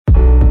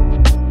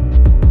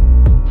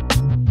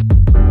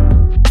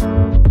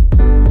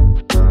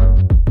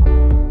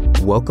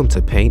Welcome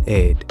to Paint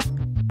Ed.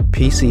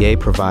 PCA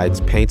provides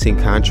painting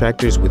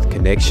contractors with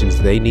connections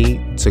they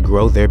need to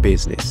grow their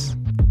business.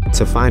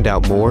 To find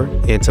out more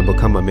and to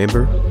become a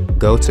member,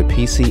 go to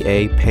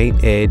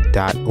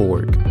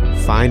pcapainted.org.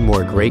 Find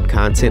more great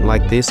content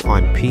like this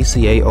on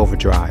PCA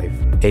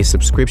Overdrive. A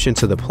subscription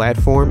to the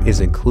platform is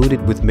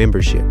included with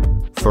membership.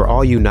 For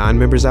all you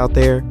non-members out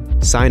there,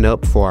 sign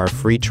up for our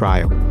free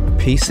trial.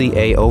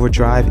 PCA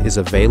Overdrive is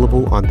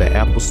available on the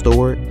Apple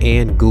Store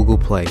and Google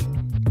Play.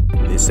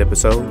 This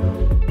episode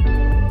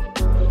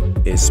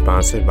is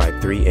sponsored by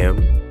 3M,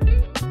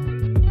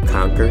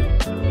 Conquer,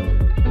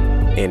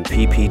 and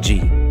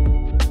PPG.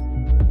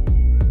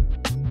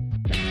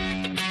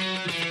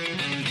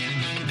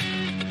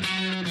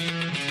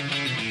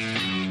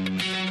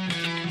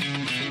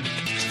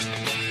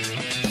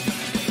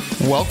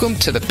 Welcome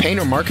to the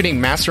Painter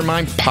Marketing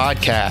Mastermind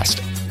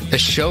Podcast, a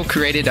show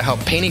created to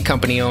help painting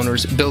company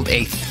owners build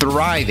a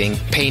thriving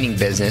painting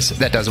business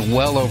that does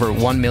well over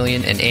 $1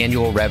 million in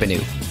annual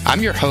revenue.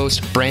 I'm your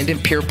host, Brandon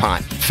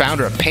Pierpont,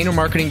 founder of Painter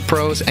Marketing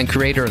Pros and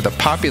creator of the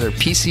popular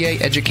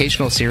PCA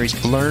educational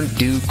series Learn,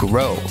 Do,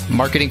 Grow,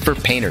 Marketing for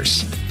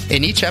Painters.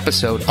 In each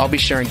episode, I'll be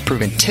sharing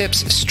proven tips,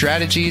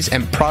 strategies,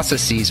 and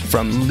processes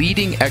from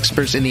leading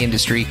experts in the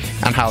industry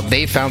on how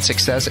they found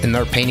success in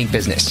their painting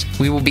business.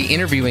 We will be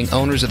interviewing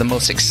owners of the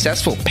most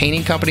successful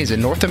painting companies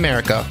in North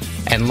America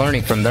and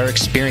learning from their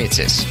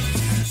experiences.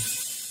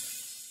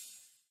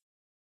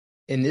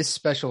 In this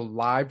special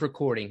live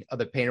recording of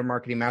the Painter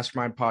Marketing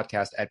Mastermind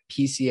podcast at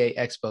PCA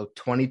Expo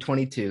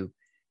 2022,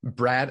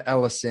 Brad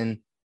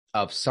Ellison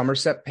of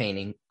Somerset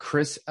Painting,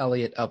 Chris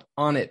Elliott of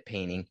Onnit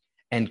Painting,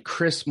 and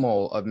Chris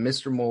Mole of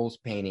Mr. Mole's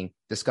Painting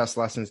discuss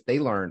lessons they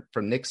learned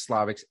from Nick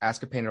Slavic's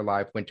Ask a Painter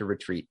Live Winter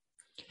Retreat.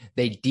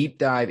 They deep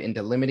dive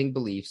into limiting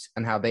beliefs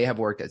and how they have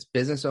worked as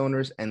business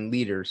owners and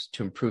leaders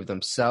to improve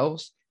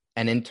themselves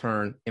and in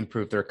turn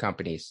improve their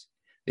companies.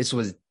 This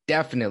was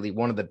definitely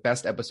one of the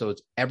best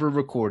episodes ever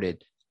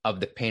recorded of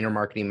the Painter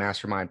Marketing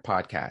Mastermind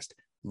podcast,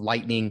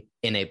 Lightning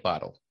in a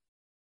Bottle.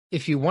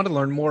 If you want to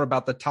learn more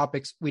about the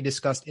topics we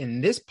discussed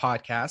in this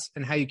podcast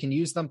and how you can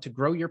use them to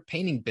grow your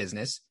painting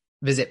business,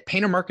 visit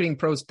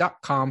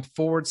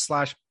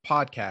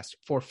paintermarketingpros.com/podcast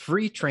for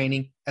free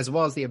training, as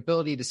well as the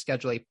ability to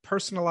schedule a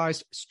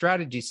personalized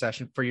strategy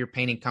session for your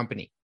painting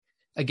company.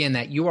 Again,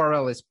 that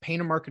URL is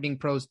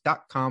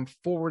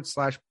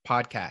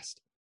paintermarketingpros.com/podcast.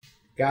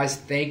 Guys,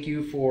 thank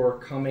you for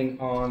coming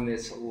on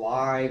this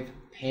live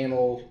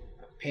panel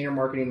Painter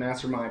Marketing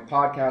Mastermind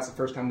podcast. The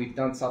first time we've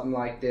done something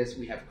like this.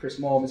 We have Chris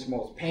Mole, Mr.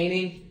 Mole's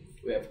Painting.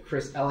 We have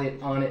Chris Elliott,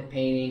 Onnit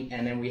Painting.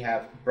 And then we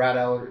have Brad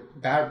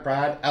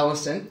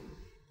Ellison,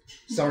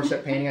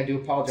 Somerset Painting. I do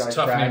apologize, it's a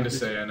tough Brad. name to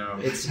say, I know.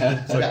 It's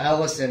the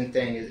Ellison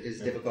thing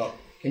is difficult.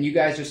 Can you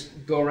guys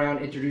just go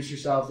around, introduce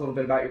yourselves, a little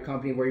bit about your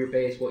company, where you're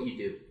based, what you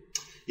do?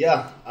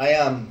 Yeah, I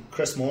am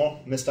Chris Mole,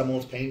 Mr.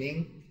 Mole's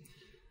Painting.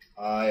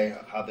 I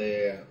have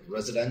a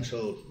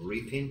residential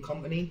repaint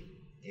company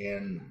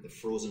in the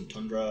frozen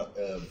tundra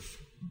of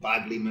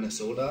Bagley,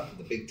 Minnesota,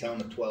 the big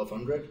town of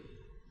 1,200,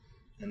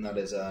 and that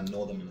is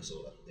northern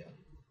Minnesota. Yeah.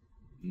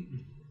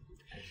 Mm-hmm.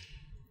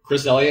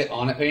 Chris Elliott,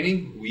 Onnit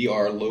Painting. We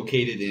are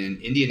located in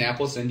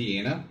Indianapolis,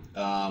 Indiana.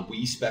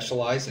 We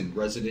specialize in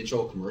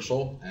residential,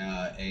 commercial,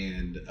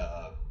 and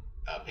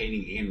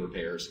painting and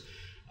repairs.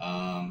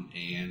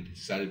 And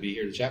excited to be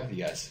here to chat with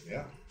you guys.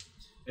 Yeah.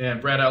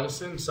 And Brad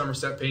Ellison,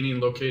 Somerset Painting,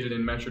 located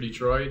in Metro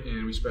Detroit,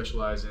 and we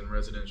specialize in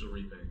residential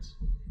repaints.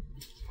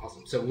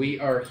 Awesome. So we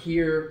are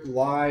here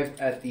live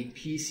at the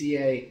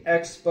PCA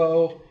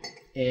Expo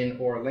in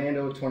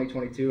Orlando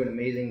 2022, an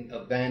amazing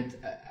event.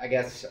 I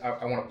guess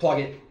I want to plug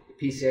it.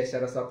 PCA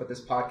set us up with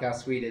this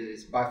podcast suite. It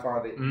is by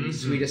far the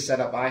sweetest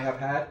setup I have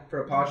had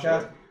for a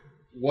podcast. Sure.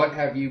 What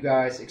have you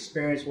guys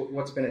experienced?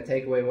 What's been a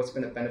takeaway? What's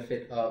been a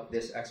benefit of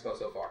this expo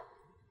so far?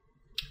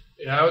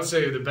 Yeah, I would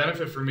say the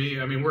benefit for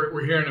me, I mean,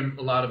 we're hearing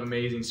a lot of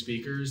amazing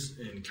speakers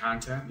and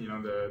content. You know,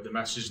 the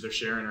messages they're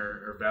sharing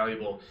are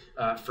valuable.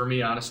 For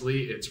me,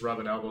 honestly, it's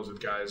rubbing elbows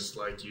with guys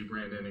like you,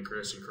 Brandon, and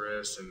Chris,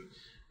 and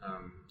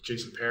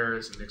Jason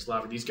Paris and Nick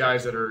Slavic, these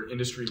guys that are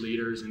industry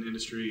leaders and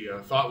industry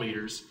thought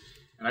leaders.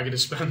 And I get to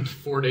spend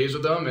 4 days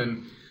with them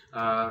and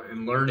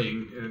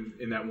learning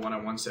in that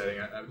one-on-one setting.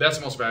 That's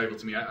most valuable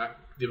to me.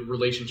 The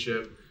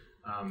relationship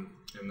and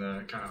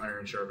the kind of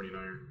iron sharpening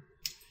iron.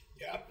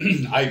 Yeah,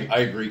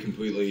 I agree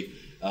completely.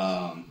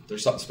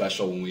 There's something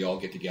special when we all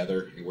get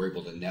together and we're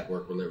able to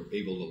network. We're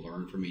able to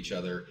learn from each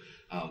other.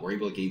 We're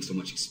able to gain so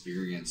much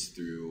experience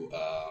through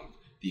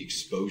the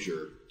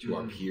exposure to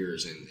our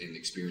peers and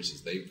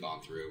experiences they've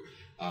gone through.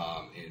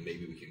 And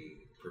maybe we can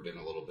prevent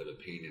a little bit of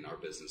pain in our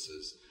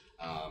businesses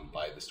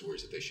by the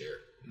stories that they share.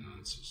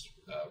 It's just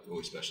a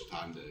really special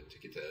time to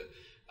get to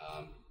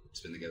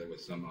spend together with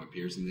some of my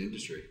peers in the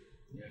industry.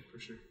 Yeah, for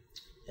sure.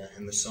 Yeah,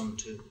 and the sun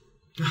too.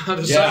 The sun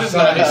is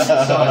nice.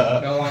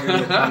 No longer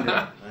in the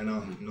tundra. I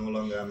know, no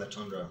longer on the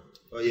tundra.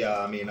 But yeah,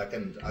 I mean, I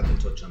can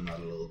touch on that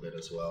a little bit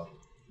as well.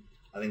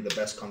 I think the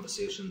best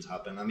conversations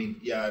happen. I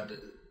mean, yeah,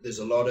 there's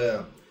a lot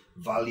of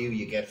value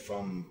you get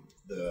from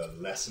the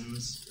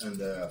lessons and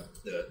the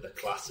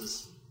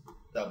classes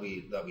that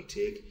we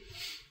take.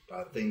 But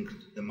I think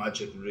the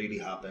magic really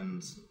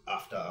happens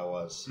after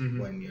hours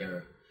when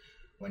you're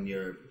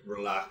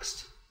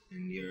relaxed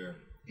and you're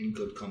in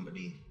good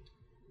company.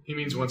 He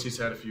means once he's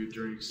had a few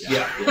drinks.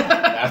 Yeah.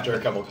 After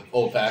a couple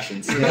old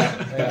fashions.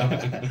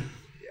 Yeah.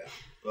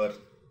 But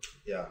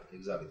yeah,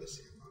 exactly the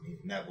same. I mean,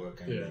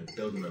 networking, and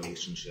building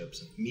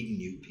relationships, and meeting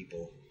new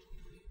people.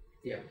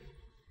 Yeah,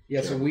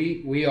 so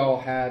we all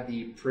had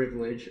the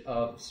privilege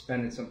of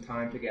spending some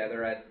time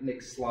together at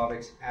Nick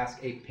Slavic's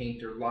Ask a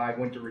Painter Live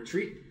Winter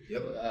Retreat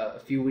a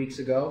few weeks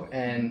ago,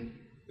 and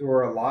there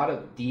were a lot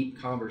of deep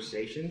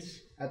conversations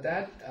at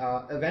that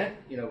event,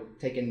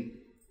 taking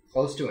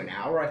close to an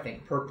hour, I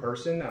think, per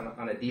person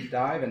on a deep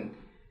dive, and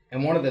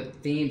one of the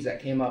themes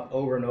that came up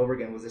over and over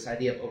again was this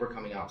idea of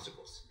overcoming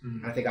obstacles.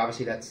 And I think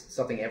obviously that's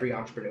something every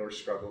entrepreneur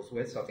struggles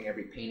with, something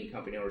every painting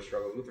company owner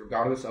struggles with,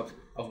 regardless of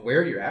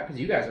where you're at, because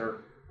you guys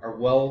are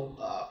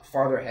well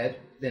farther ahead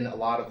than a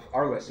lot of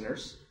our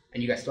listeners,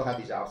 and you guys still have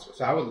these obstacles.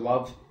 So I would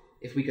love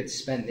if we could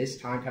spend this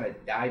time kind of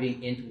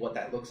diving into what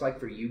that looks like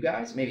for you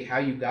guys, maybe how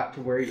you got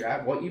to where you're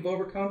at, what you've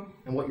overcome,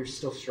 and what you're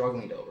still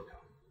struggling to overcome.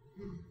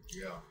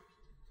 Yeah.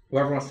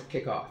 Whoever wants to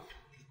kick off.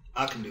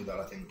 I can do that,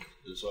 I think,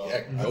 as well.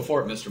 Yeah, go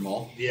for it, Mr.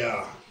 Mull.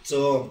 Yeah.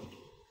 So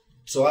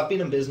I've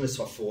been in business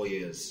for 4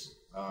 years.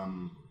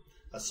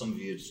 As some of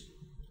you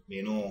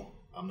may know,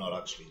 I'm not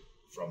actually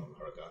from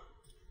America.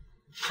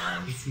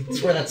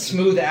 That's where that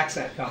smooth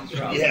accent comes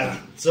from. Yeah.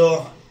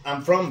 So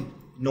I'm from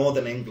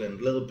Northern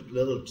England.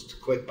 Little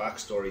quick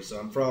backstory. So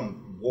I'm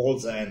from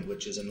Wallsend,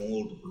 which is an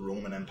old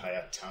Roman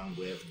Empire town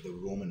where the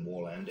Roman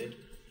wall ended,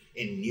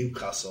 in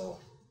Newcastle,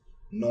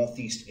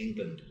 northeast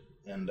England.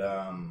 And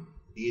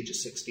the age of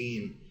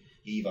 16,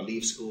 you either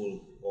leave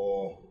school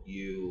or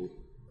you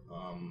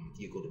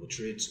go to a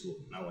trade school.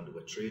 I went to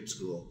a trade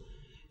school.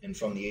 And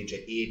from the age of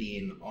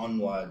 18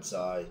 onwards,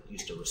 I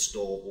used to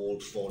restore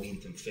old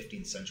 14th and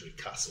 15th century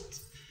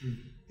castles.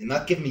 And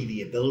that gave me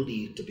the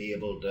ability to be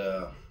able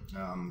to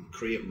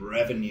create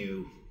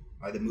revenue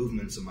by the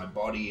movements of my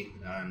body,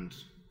 and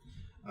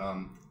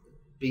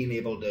being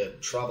able to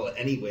travel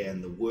anywhere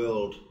in the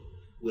world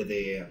with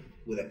a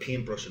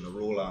paintbrush and a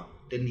roller.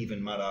 Didn't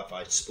even matter if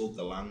I spoke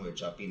the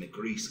language. I've been to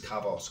Greece,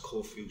 Kavos,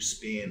 Corfu,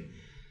 Spain.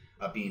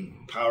 I've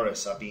been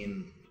Paris. I've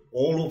been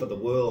all over the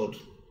world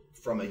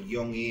from a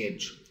young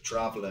age,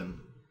 traveling.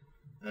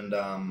 And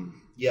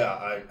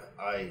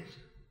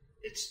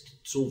it's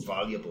so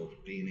valuable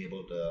being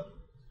able to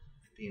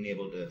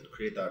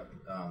create that,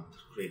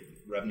 create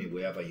revenue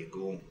wherever you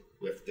go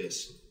with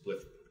this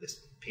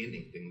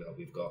painting thing that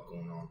we've got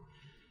going on.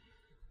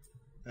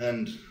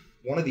 And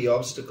one of the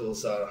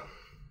obstacles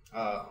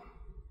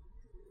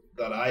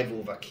that I've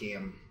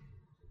overcame.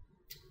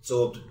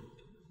 So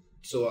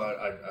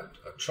I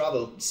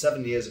traveled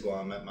 7 years ago.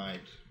 I met my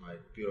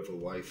beautiful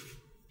wife,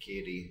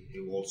 Katie,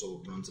 who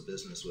also runs a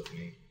business with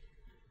me.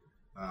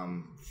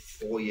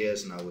 4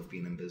 years now we've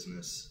been in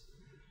business.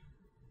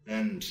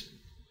 And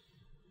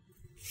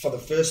for the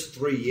first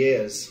 3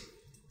 years,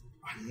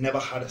 I never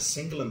had a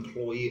single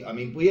employee. I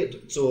mean,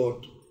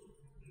 to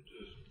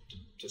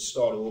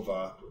start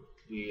over,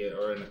 we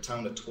are in a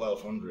town of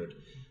 1,200,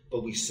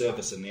 but we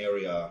service an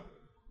area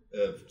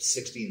of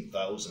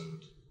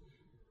 16,000,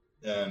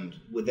 and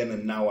within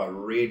an hour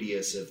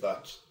radius of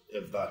that,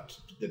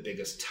 the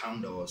biggest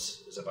town to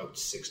us is about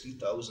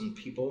 60,000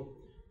 people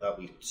that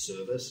we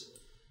service.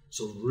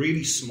 So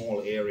really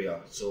small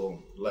area,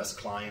 so less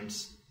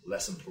clients,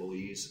 less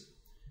employees.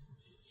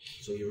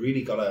 So you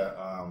really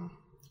gotta,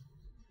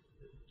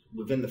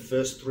 within the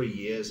first 3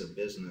 years of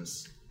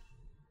business,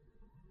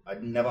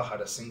 I'd never had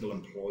a single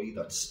employee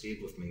that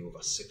stayed with me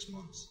over 6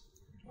 months.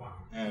 Wow.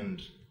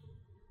 And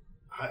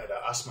I had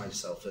to ask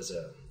myself as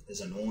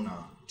an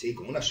owner,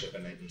 take ownership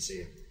in it and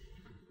say,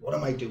 what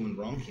am I doing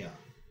wrong here?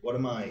 What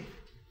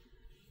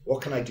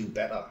can I do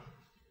better?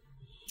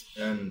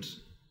 And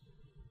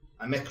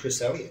I met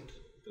Chris Elliott,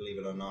 believe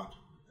it or not.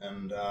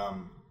 And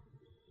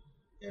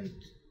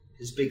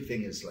his big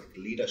thing is like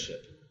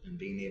leadership and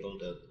being able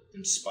to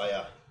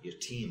inspire your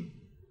team.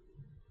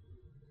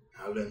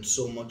 I learned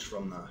so much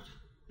from that.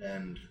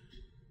 And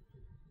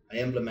I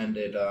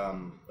implemented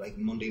like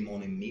Monday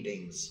morning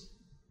meetings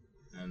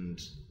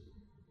and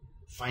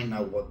find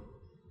out what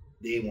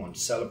they want,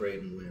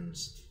 celebrating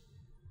wins,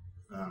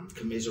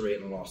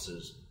 commiserating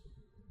losses,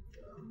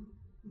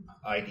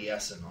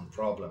 IDSing on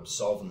problems,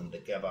 solving them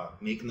together,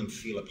 making them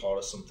feel a part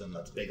of something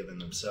that's bigger than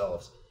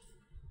themselves.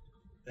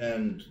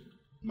 And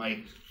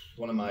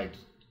one of my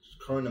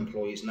current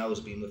employees now has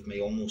been with me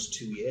almost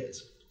 2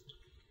 years.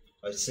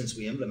 Since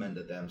we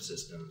implemented them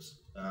systems,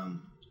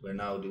 we're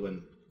now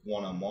doing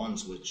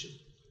one-on-ones, which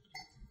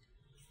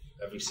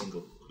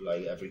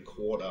every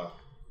quarter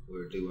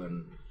we're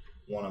doing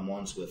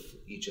one-on-ones with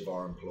each of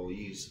our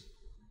employees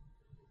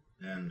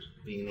and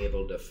being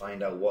able to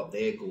find out what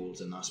their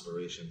goals and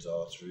aspirations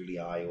are. It's really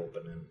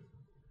eye-opening.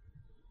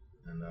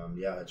 And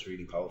it's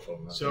really powerful.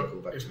 And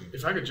So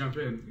if I could jump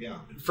in. Yeah.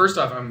 First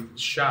off, I'm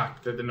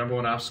shocked that the number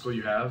one obstacle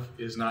you have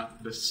is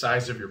not the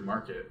size of your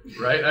market,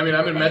 right? I mean,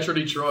 I'm in Metro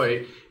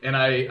Detroit, and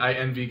I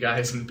envy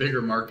guys in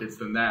bigger markets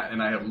than that,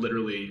 and I have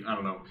literally,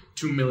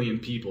 2 million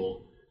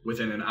people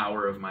within an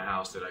hour of my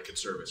house that I could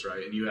service,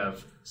 right? And you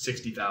have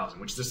 60,000,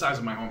 which is the size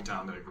of my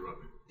hometown that I grew up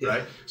in,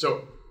 right?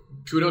 So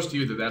kudos to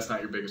you that that's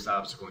not your biggest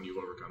obstacle and you've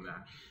overcome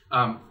that.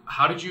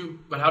 How did you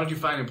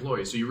find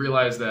employees? So you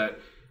realized that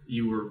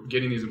you were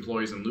getting these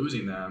employees and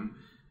losing them,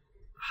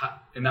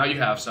 and now you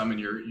have some, and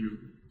you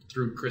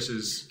through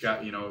Chris's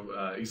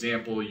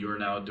example, you are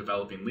now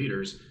developing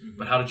leaders. Mm-hmm.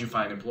 But how did you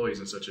find employees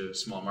in such a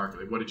small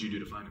market? Like, what did you do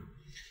to find them?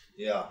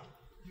 Yeah,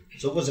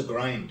 so it was a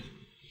grind.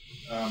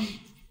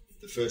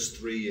 The first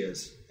 3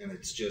 years, and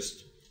it's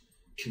just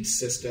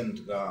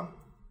consistent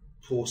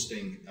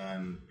posting,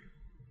 and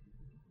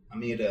I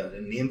made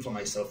a name for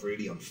myself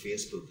really on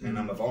Facebook. Mm-hmm. And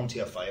I'm a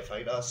volunteer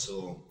firefighter,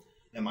 so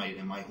in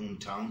my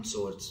hometown,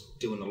 so it's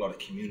doing a lot of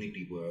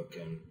community work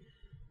and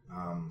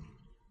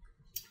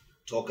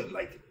talking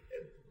like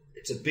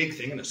it's a big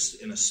thing in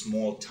a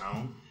small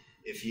town.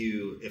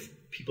 If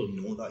people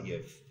know that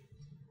you've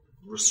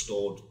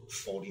restored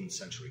 14th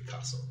century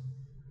castle,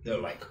 they're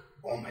like,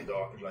 oh my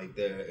god, like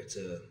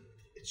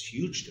it's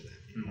huge to them,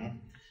 you know.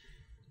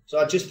 So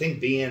I just think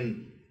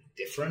being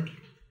different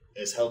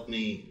has helped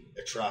me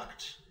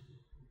attract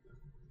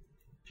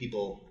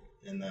people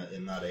in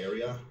that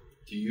area.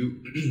 Do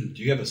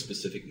you have a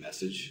specific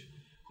message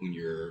when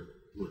you're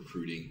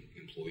recruiting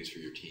employees for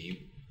your team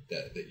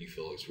that you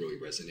feel has really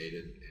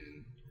resonated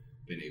and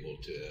been able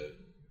to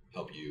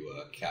help you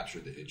capture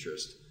the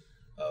interest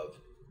of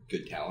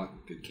good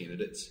talent, good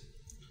candidates?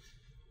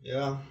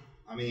 Yeah,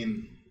 I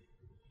mean,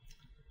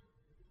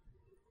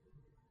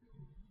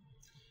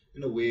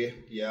 in a way,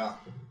 yeah.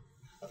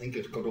 I think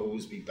it could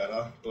always be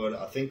better, but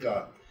I think,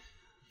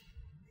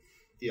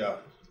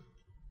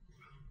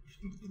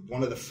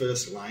 one of the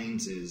first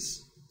lines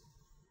is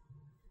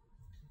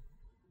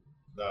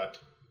that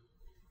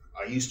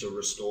I used to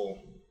restore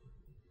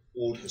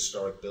old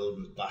historic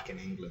buildings back in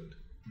England.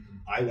 Mm-hmm.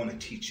 I want to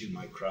teach you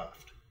my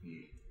craft.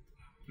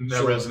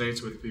 That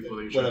resonates with people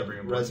that you try to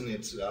bring on board.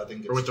 Resonates, I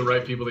think, or with the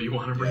right people that you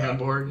want to bring on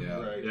board. Yeah,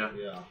 right.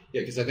 Yeah,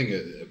 because I think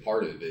a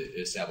part of it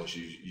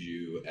establishes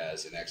you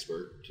as an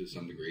expert to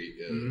some degree.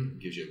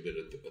 Gives you a bit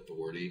of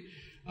authority,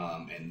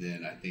 and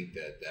then I think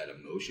that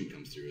emotion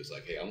comes through. Is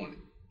like, hey, I want to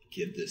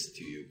give this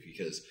to you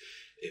because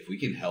if we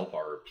can help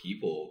our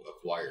people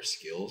acquire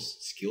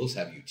skills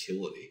have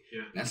utility.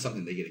 Yeah. And that's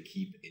something they get to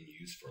keep and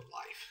use for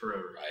life.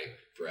 Forever. Right?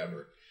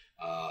 Forever.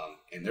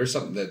 And there's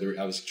something that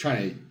I was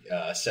trying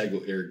to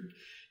segue or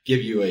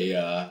give you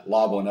a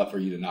lob one up for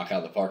you to knock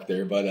out of the park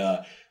there.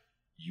 But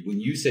when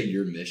you say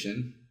your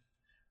mission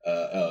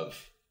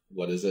of,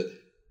 what is it?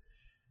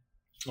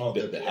 Oh,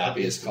 the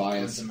happiest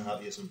clients and the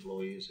happiest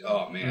employees. Yeah.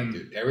 Oh man,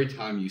 dude! Every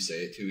time you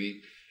say it to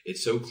me,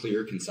 it's so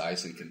clear,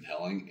 concise, and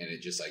compelling, and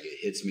it just it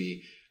hits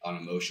me on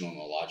an emotional and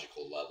a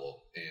logical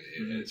level,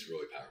 and it's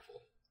really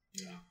powerful.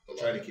 Yeah, I'll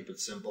try to keep it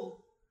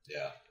simple.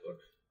 Yeah, but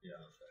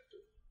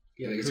effective.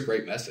 I think it's a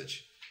great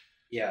message.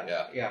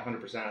 Yeah,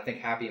 100%. I think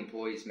happy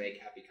employees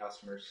make happy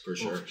customers. For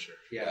sure.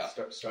 Yeah.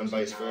 And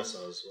vice versa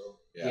as well.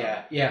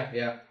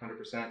 Yeah,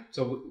 100%.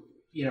 So,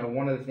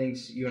 one of the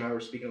things you and I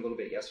were speaking a little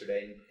bit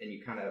yesterday, and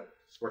you kind of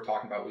were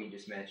talking about what you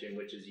just mentioned,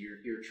 which is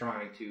you're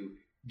trying to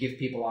give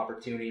people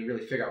opportunity and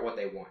really figure out what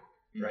they want,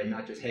 right?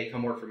 Not just, hey,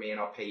 come work for me and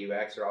I'll pay you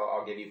X or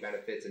I'll give you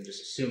benefits and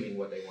just assuming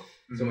what they want.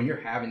 Mm-hmm. So when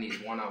you're having these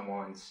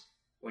one-on-ones,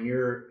 when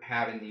you're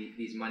having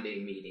these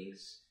Monday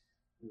meetings,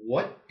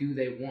 what do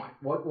they want?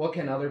 What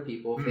can other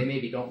people, if they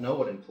maybe don't know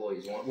what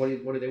employees want, what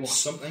do they want?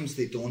 Sometimes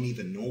they don't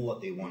even know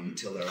what they want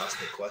until they're asked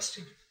the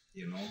question,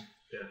 Yeah.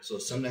 So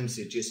sometimes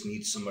they just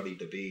need somebody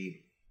to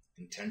be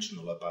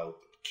intentional about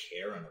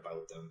caring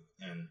about them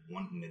and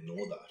wanting to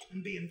know that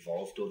and be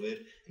involved with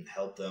it and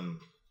help them.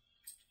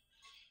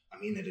 I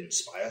mean, it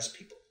inspires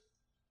people,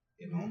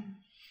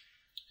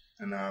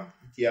 And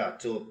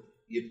so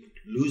you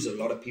lose a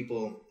lot of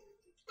people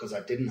because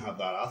I didn't have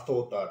that. I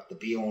thought that the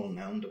be all and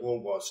end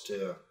all was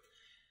I'm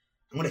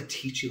going to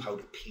teach you how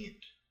to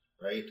paint,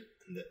 right?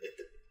 And the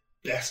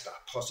best I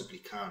possibly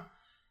can.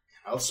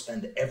 And I'll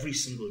spend every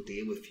single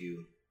day with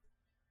you,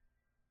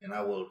 and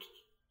I'll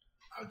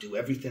do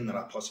everything that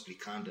I possibly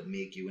can to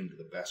make you into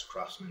the best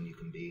craftsman you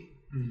can be.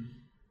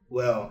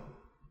 Well,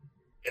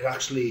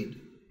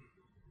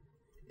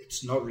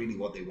 it's not really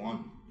what they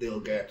want.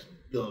 They'll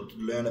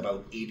learn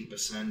about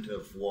 80%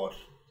 of what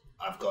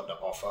I've got to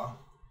offer,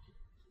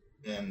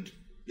 and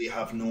they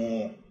have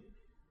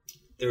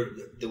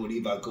they would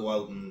either go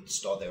out and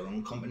start their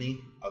own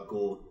company or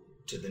go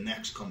to the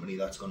next company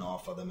that's going to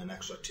offer them an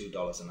extra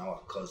 $2 an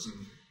hour because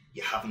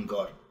you haven't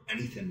got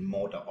anything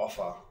more to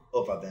offer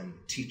other than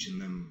teaching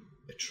them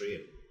a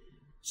trade.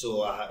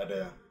 So I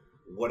had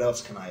what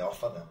else can I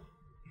offer them?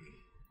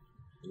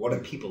 What do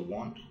people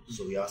want?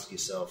 So you ask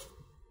yourself,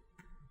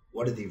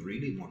 what do they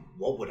really want?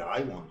 What would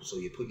I want? So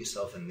you put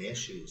yourself in their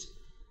shoes.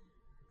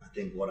 I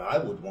think what I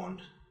would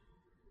want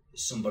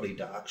is somebody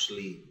to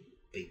actually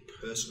be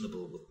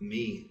personable with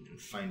me and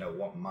find out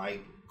what my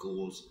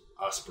goals,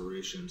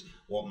 aspirations,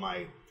 what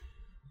I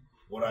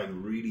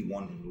really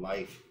want in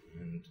life.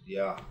 And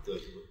yeah,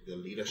 the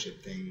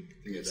leadership thing. I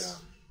think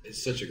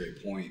it's such a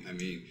great point. I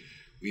mean,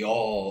 we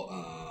all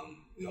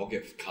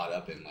get caught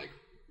up in like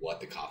what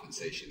the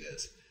compensation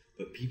is,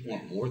 but people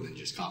want more than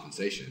just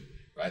compensation,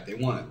 right? They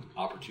want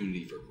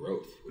opportunity for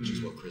growth, which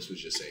is what Chris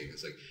was just saying.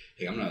 It's like,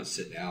 hey, I'm going to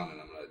sit down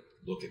and I'm going to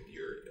look at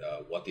your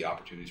what the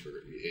opportunities for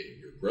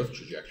your growth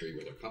trajectory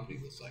with our company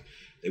looks like.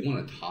 They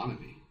want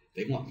autonomy.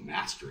 They want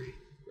mastery,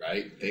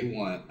 right? They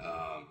want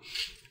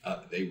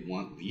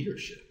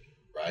leadership,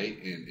 right?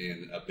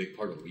 And a big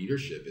part of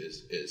leadership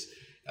is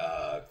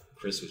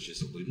Chris was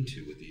just alluding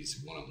to with these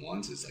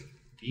one-on-ones is like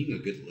being a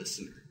good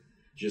listener,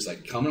 just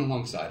like coming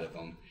alongside of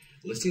them,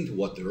 listening to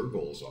what their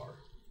goals are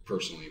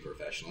personally and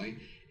professionally,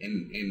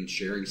 and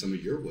sharing some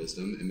of your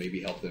wisdom and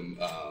maybe help them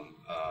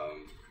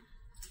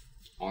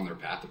on their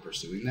path of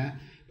pursuing that.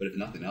 But if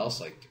nothing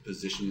else, like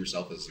position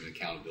yourself as an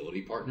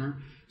accountability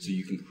partner so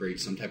you can create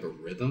some type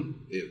of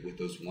rhythm with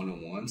those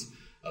one-on-ones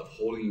of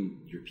holding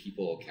your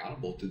people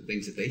accountable to the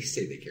things that they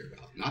say they care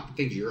about, not the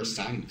things you're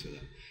assigning to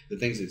them. The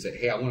things that say,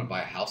 hey, I want to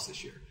buy a house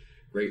this year.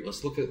 Great,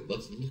 let's look at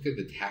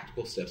the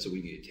tactical steps that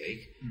we need to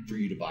take for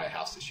you to buy a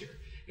house this year.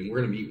 And we're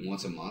going to meet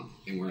once a month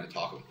and we're going to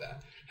talk about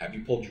that. Have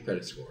you pulled your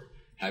credit score?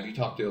 Have you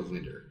talked to a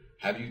lender?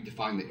 Have you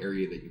defined the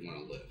area that you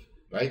want to live?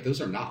 Right?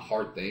 Those are not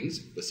hard things,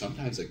 but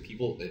sometimes, like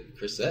people, that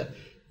Chris said,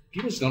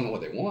 people just don't know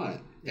what they want,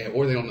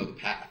 or they don't know the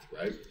path,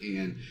 right?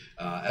 And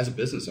as a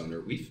business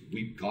owner,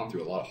 we've gone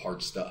through a lot of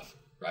hard stuff,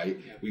 right?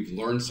 Yeah. We've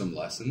learned some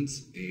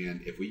lessons,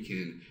 and if we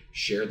can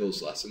share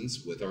those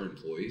lessons with our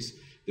employees,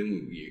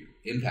 then we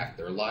impact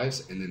their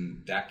lives, and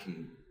then that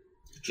can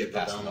get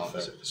past the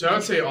office. So I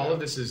would say all of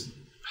this is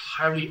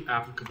highly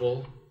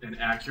applicable and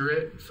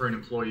accurate for an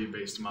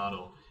employee-based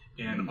model,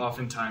 and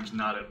oftentimes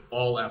not at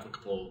all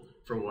applicable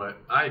for what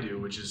I do,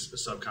 which is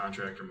a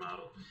subcontractor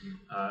model.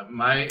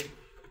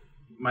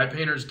 My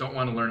painters don't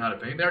want to learn how to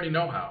paint. They already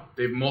know how.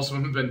 Most of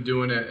them have been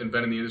doing it and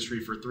been in the industry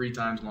for 3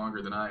 times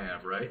longer than I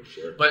have, right?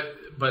 Sure.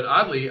 But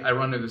oddly, I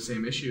run into the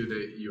same issue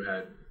that you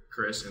had,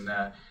 Chris, in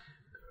that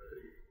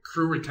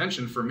crew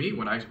retention for me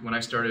when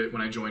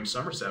I joined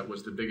Somerset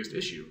was the biggest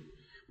issue.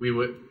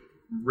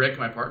 Rick,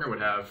 my partner, would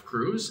have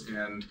crews,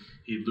 and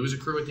he'd lose a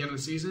crew at the end of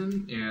the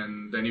season,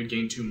 and then he'd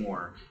gain 2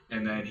 more,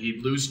 and then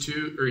he'd lose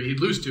 2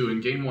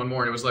 and gain 1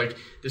 more, and it was like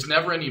this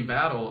never-ending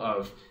battle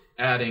of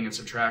adding and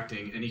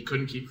subtracting, and he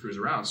couldn't keep crews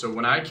around. So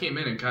when I came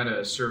in and kind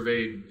of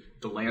surveyed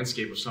the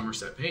landscape of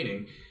Somerset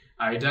painting,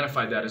 I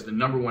identified that as the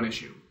number 1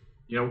 issue.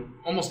 You know,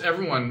 almost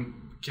everyone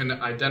can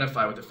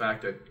identify with the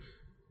fact that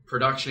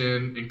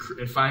production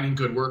and finding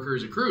good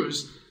workers and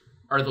crews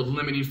are the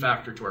limiting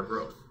factor to our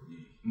growth.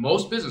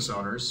 Most business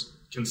owners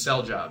can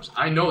sell jobs.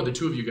 I know the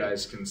 2 of you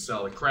guys can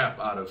sell a crap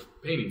out of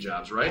painting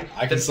jobs, right?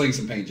 I can sling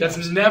some paint jobs.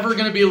 That's never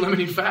going to be a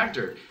limiting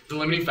factor. The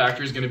limiting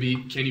factor is going to be,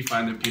 can you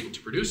find the people to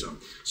produce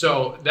them?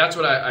 So that's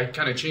what I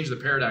kind of changed the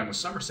paradigm with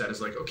Somerset. Is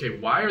like, okay,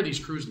 why are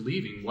these crews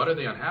leaving? What are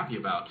they unhappy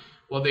about?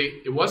 Well,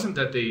 it wasn't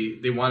that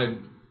they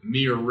wanted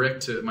me or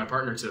Rick, my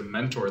partner, to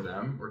mentor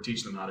them or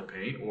teach them how to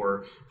paint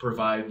or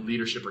provide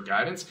leadership or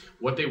guidance.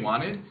 What they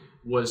wanted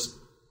was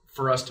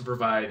for us to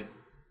provide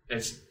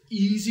as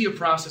easy a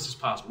process as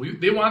possible.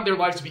 They want their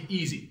lives to be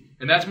easy,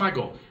 and that's my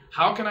goal.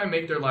 How can I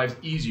make their lives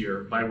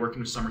easier by working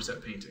with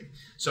Somerset Painting?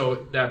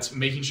 So that's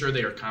making sure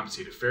they are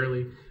compensated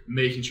fairly,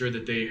 making sure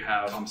that they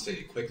have...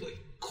 Compensated quickly.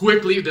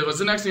 Quickly, that was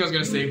the next thing I was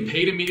going to say,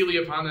 paid immediately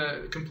upon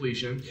the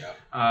completion,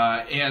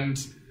 and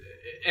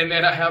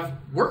that I have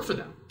work for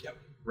them. Yep.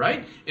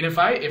 Right? And if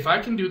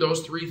I can do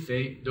those three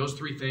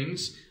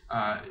things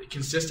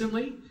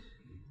consistently,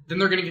 then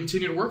they're going to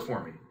continue to work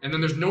for me. And then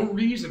there's no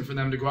reason for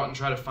them to go out and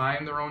try to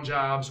find their own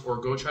jobs or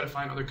go try to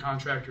find other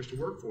contractors to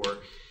work for.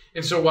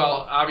 And so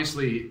while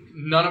obviously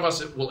none of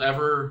us will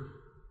ever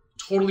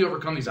totally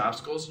overcome these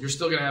obstacles, you're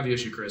still going to have the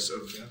issue, Chris,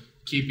 of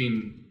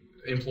keeping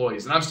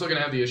employees. And I'm still going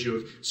to have the issue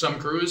of some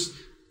crews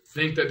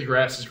think that the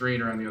grass is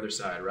greener on the other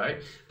side,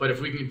 right? But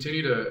if we can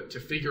continue to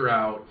figure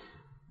out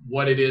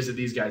what it is that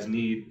these guys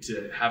need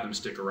to have them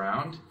stick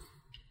around,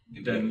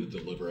 and then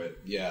deliver it,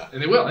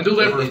 and they will, and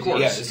deliver, of course.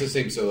 Yeah, it's the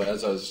same. So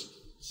as I was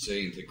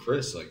saying to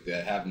Chris, like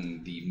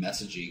having the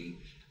messaging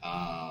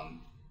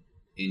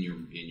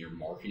in your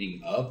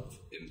marketing of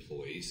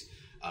employees,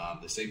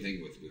 the same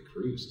thing with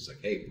crews. It's like,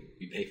 hey,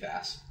 we pay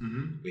fast,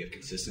 we have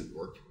consistent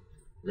work,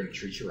 we're going to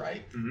treat you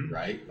right,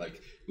 right? Like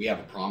we have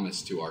a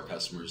promise to our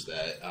customers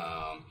that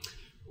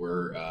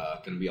we're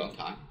going to be on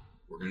time,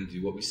 we're going to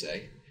do what we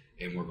say,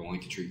 and we're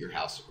going to treat your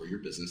house or your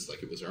business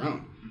like it was our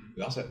own.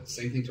 We also have the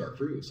same thing to our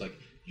crews. Like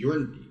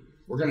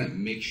we're going to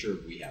make sure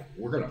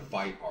we're going to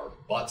fight our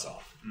butts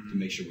off to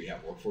make sure we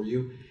have work for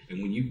you.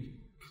 And when you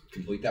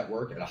complete that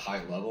work at a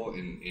high level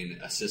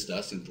and assist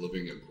us in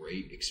delivering a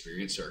great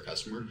experience to our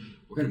customer,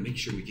 we're going to make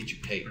sure we get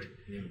you paid. Right.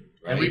 Yeah.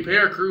 Right? And we pay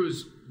our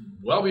crews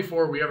well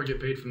before we ever get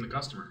paid from the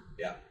customer.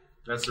 Yeah.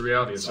 That's the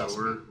reality. That's so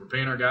awesome. We're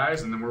paying our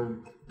guys, and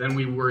then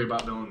we worry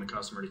about billing the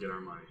customer to get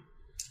our money.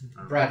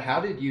 Brad,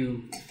 how did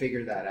you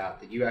figure that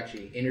out? Did you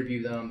actually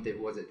interview them?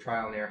 Was it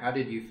trial and error? How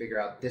did you figure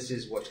out this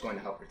is what's going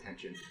to help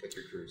retention with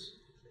your crews?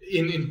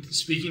 In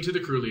speaking to the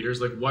crew leaders,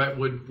 like what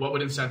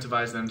would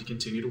incentivize them to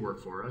continue to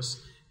work for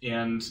us?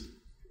 And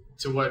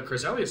to what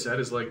Chris Elliott said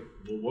is like,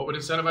 well, what would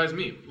incentivize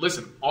me?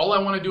 Listen, all I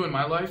want to do in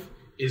my life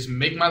is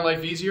make my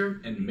life easier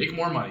and make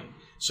more money.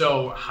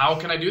 So how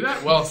can I do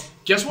that? Well,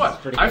 guess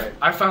what?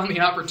 I found the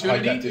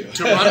opportunity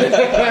to run.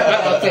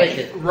 I'll take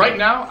it. Right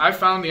now, I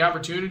found the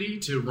opportunity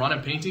to run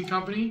a painting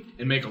company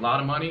and make a lot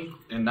of money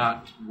and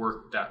not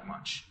work that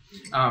much.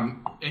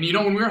 And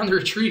when we were on the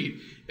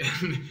retreat,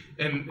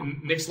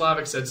 and Nick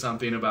Slavic said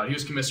something about, he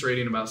was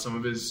commiserating about some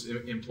of his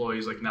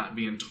employees like not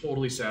being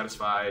totally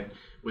satisfied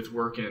with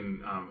work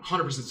and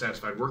 100%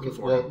 satisfied working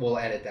for him. We'll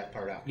edit that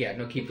part out. Yeah,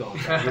 no, keep going.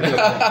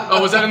 Oh,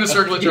 was that in the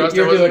circle of trust?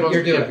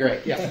 You're doing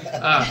great.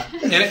 Yeah.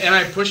 And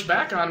I pushed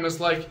back on him as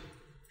like,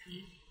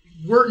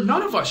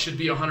 none of us should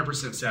be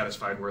 100%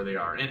 satisfied where they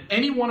are. And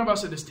any one of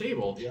us at this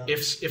table,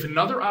 if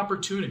another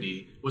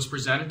opportunity was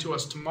presented to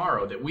us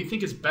tomorrow that we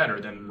think is better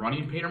than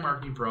running Painter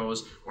Marketing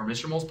Pros or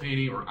Mr. Moles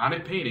Painting or On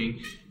It Painting,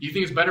 you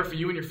think it's better for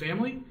you and your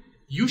family,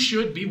 you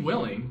should be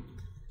willing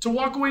to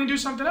walk away and do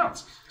something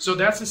else. So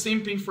that's the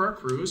same thing for our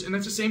crews, and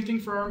that's the same thing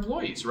for our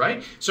employees,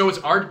 right? So it's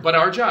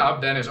our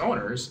job then as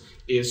owners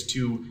is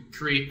to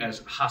create as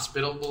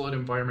hospitable an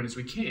environment as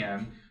we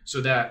can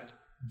so that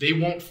they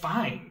won't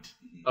find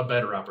a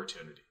better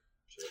opportunity.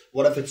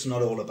 What if it's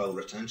not all about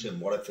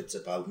retention? What if it's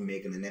about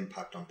making an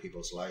impact on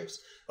people's lives?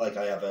 Like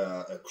I have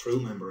a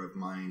crew member of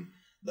mine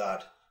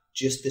that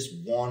just this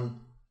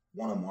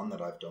one-on-one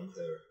that I've done with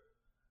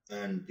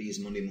her and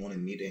these Monday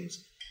morning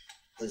meetings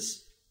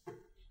has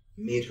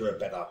made her a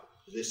better,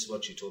 this is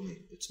what she told me,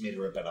 it's made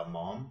her a better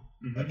mom,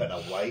 a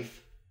better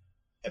wife,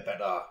 a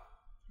better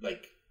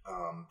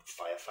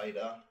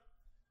firefighter,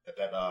 a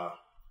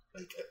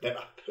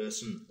better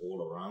person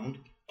all around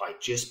by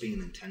just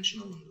being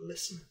intentional and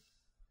listening.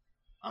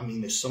 I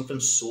mean, there's something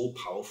so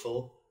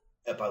powerful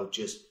about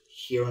just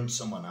hearing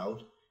someone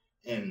out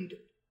and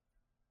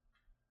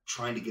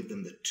trying to give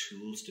them the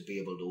tools to be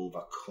able to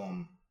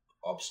overcome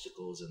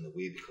obstacles in the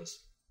way, because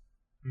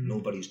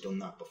nobody's done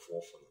that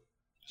before for them.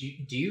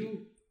 Do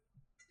you,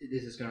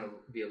 this is going to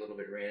be a little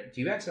bit random,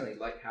 do you accidentally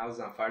light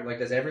houses on fire? Like,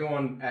 does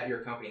everyone at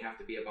your company have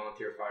to be a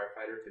volunteer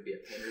firefighter to be a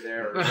painter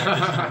there?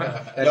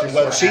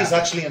 Or she's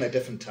actually in a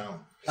different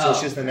town. So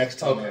she's the next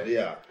town. Okay.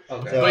 Yeah.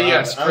 Okay. So but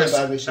yes, Chris,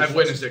 I've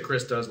witnessed it.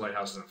 Chris does light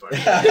houses on fire.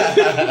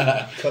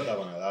 Cut that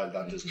one out.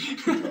 That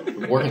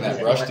doesn't. Working that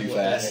brush too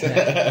fast.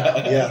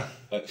 Yeah.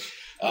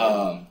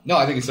 No,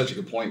 I think it's such a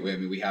good point. I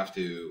mean, we have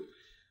to.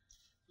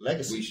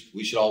 Legacy.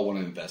 We should all want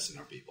to invest in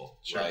our people,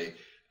 right?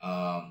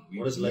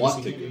 What does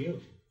legacy mean to you?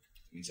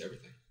 It means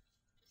everything.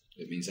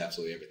 It means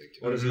absolutely everything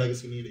to me. What does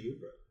legacy mean to you,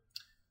 bro?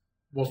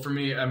 Well, for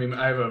me, I mean,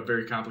 I have a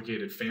very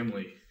complicated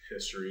family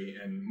history,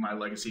 and my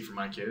legacy for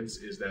my kids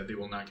is that they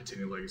will not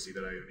continue the legacy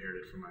that I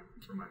inherited from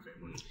my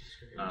family.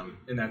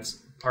 And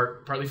that's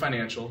partly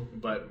financial,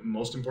 but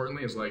most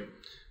importantly is like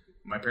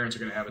my parents are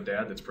going to have a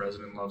dad that's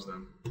present and loves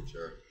them.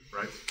 Sure.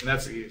 Right? And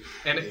that's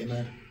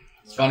Amen.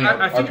 It's funny.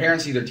 Our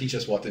parents either teach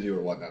us what to do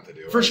or what not to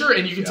do. For sure,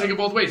 and you can take it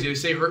both ways. They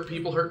say hurt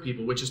people,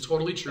 which is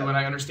totally true, and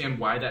I understand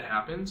why that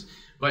happens.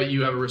 But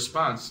you have a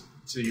response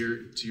to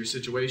your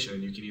situation,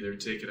 and you can either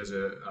take it as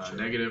a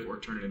negative or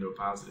turn it into a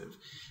positive.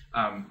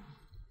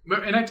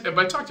 And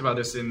I talked about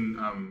this in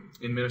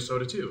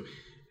Minnesota too.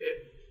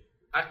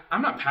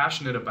 I'm not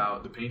passionate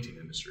about the painting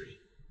industry,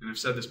 and I've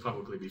said this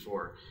publicly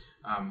before.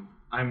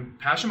 I'm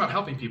passionate about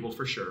helping people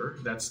for sure.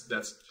 That's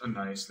a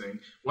nice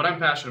thing. What I'm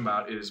passionate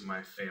about is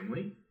my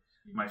family,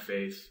 my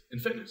faith, and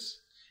fitness.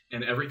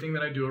 And everything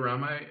that I do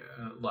around my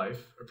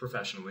life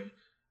professionally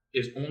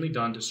is only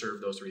done to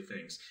serve those three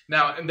things.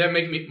 Now, and that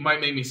might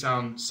make me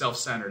sound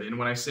self-centered. And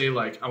when I say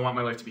like I want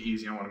my life to be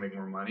easy, I want to make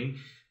more money,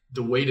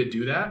 the way to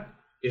do that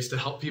is to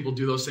help people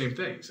do those same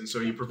things. And so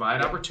you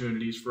provide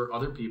opportunities for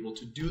other people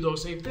to do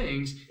those same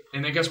things,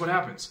 and then guess what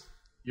happens?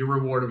 You're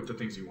rewarded with the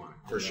things you want.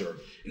 For sure.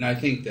 And I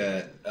think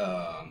that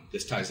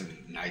this ties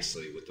in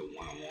nicely with the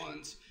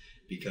one-on-ones,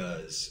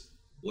 because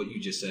what you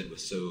just said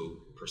was so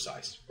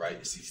precise, right?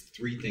 It's these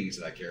three things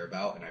that I care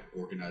about, and I've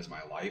organized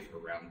my life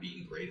around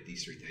being great at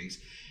these three things.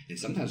 And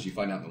sometimes you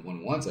find out in the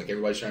one-on-ones, like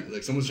everybody's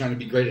someone's trying to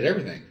be great at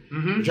everything.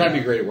 Mm-hmm. They're trying to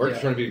be great at work,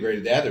 they're trying to be great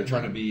at dad, they're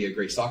trying to be a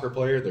great soccer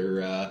player,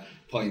 they're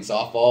playing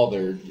softball,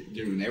 they're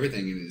doing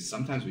everything. And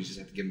sometimes we just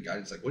have to give them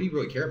guidance, like, what do you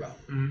really care about?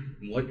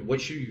 Mm-hmm. And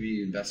what should you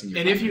be investing in?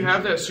 And if you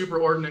have that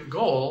superordinate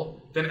goal,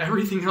 then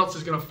everything else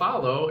is going to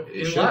follow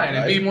in line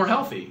and be more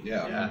healthy.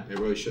 Yeah, it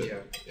really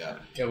should. Yeah.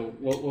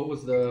 What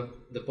was the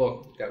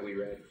book that we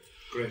read?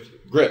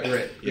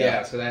 Grit.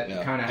 Yeah. So that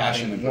kind of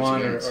having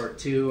one or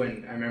two,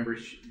 and I remember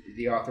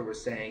the author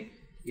was saying,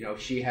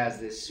 she has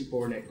this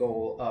superordinate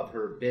goal of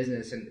her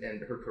business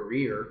and her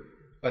career,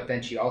 but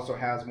then she also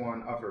has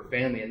one of her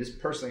family, and this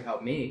personally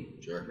helped me.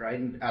 Sure. Right,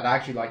 and I'd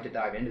actually like to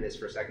dive into this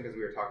for a second because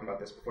we were talking about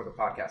this before the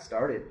podcast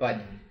started,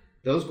 but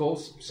those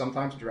goals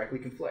sometimes directly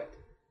conflict.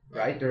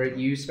 right? During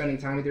you spending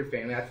time with your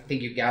family, I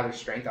think you gather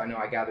strength. I know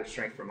I gather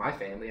strength from my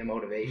family and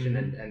motivation,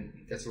 and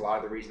that's a lot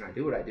of the reason I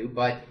do what I do.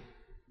 But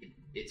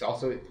it's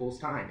also, it pulls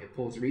time, it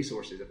pulls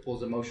resources, it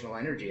pulls emotional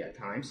energy at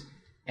times.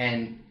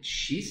 And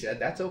she said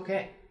that's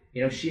okay.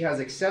 You know, she has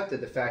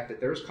accepted the fact that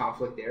there's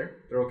conflict there.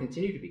 There will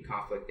continue to be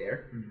conflict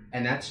there,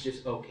 and that's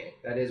just okay.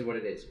 That is what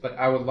it is. But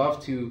I would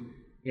love to,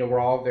 you know, we're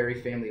all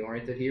very family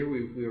oriented here.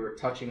 We were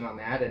touching on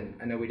that, and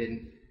I know we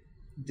didn't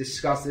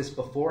discuss this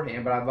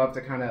beforehand, but I'd love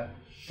to kind of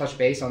touch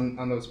base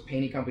on those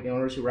painting company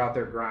owners who are out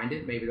there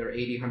grinding. Maybe they're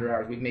 80, 100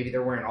 hours a week. Maybe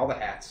they're wearing all the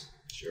hats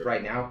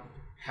right now.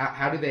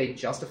 How do they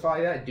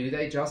justify that? Do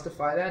they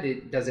justify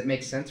that? Does it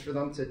make sense for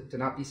them to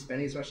not be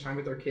spending as much time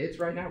with their kids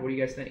right now? What do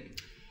you guys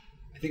think?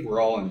 I think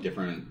we're all in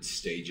different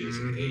stages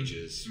and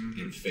ages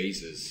and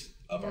phases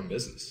of our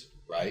business,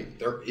 right?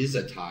 There is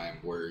a time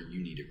where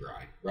you need to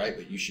grind, right?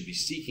 But you should be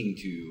seeking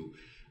to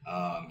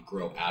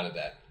grow out of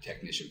that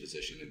technician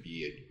position and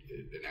be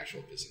an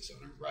actual business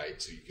owner, right?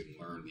 So you can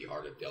learn the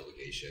art of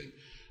delegation.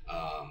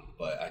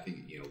 But I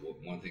think, you know,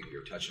 one thing we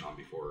were touching on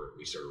before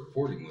we started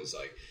recording was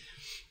like,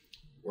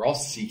 we're all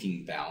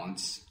seeking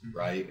balance,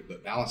 right?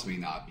 But balance may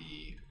not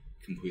be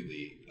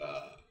completely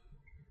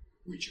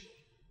reachable,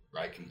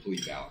 right?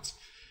 Complete balance.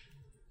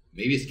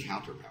 Maybe it's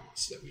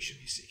counterbalance that we should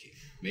be seeking.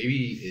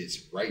 Maybe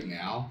it's right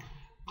now,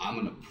 I'm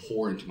going to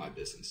pour into my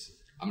business.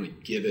 I'm going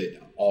to give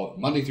it all.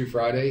 Monday through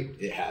Friday,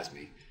 it has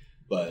me.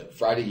 But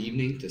Friday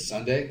evening to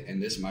Sunday,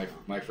 and this my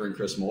friend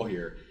Chris Moll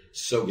here,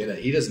 so good at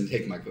it. He doesn't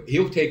take my call.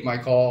 He'll take my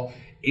call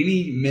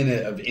any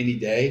minute of any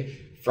day.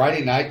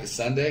 Friday night to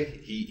Sunday,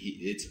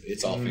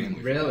 it's all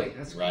family. Really?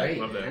 That's right? Great.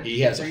 Love that.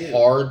 He has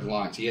hard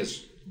lines. He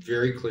has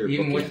very clear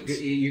Even bookends.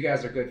 with you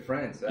guys are good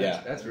friends.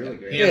 That's really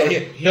great.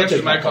 He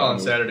answered my call on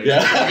Saturday. Yeah.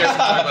 You guys can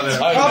talk about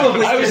that.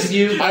 Probably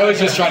I was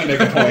just trying to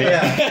make a point.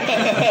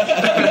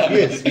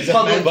 He's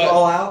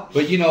all out.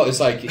 But you know,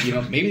 it's like, you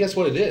know, maybe that's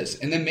what it is,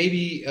 and then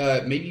maybe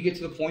you get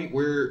to the point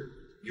where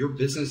your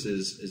business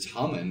is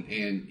humming,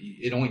 and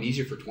it only needs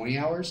you for 20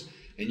 hours,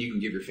 and you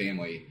can give your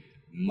family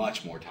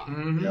much more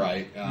time,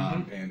 right?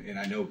 And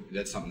I know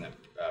that's something that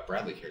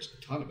Bradley cares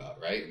a ton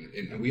about, right?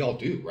 And we all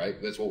do,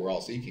 right? That's what we're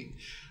all seeking.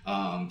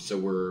 So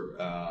we're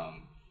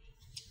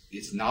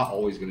it's not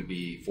always going to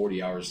be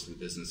 40 hours to the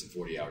business and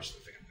 40 hours to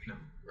the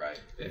family, right?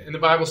 And the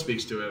Bible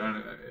speaks to it.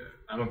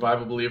 I'm a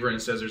Bible believer, and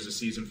it says there's a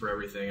season for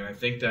everything. And I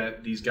think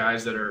that these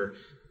guys that are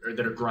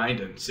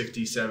grinding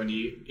 60,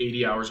 70,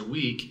 80 hours a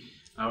week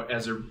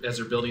as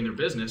they're building their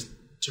business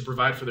to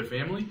provide for their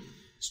family,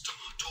 it's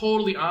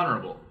totally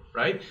honorable,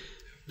 right?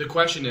 The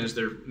question is,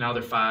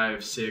 they're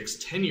 5, 6,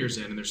 10 years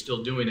in, and they're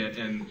still doing it.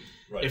 And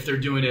if they're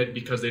doing it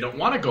because they don't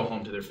want to go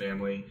home to their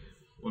family,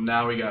 well,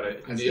 now we got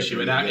an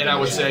issue. And I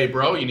would say,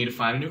 bro, you need to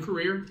find a new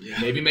career,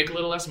 maybe make a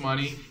little less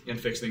money, and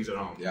fix things at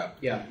home.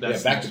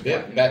 Back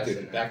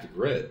to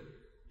grit,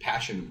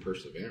 passion and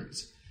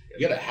perseverance.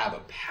 You got to have a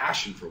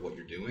passion for what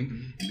you're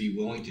doing and be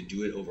willing to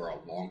do it over a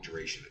long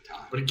duration of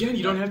time. But again,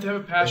 you don't have to have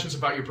a passion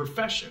about your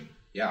profession.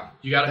 Yeah,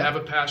 you got to have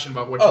a passion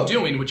about what you're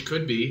doing, which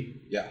could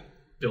be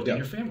building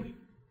your family,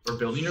 or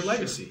building your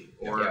legacy,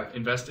 or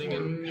investing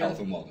in health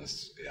and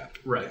wellness. Yeah,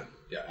 right.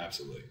 Yeah,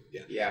 absolutely.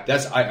 Yeah.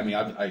 That's I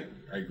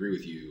agree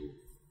with you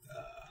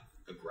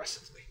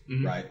aggressively,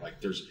 right? Like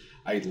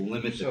I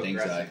limit the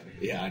things that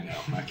I know.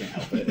 I can't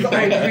help it.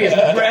 I agree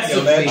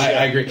aggressively.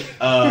 I agree.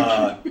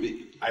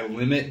 I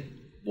limit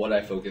what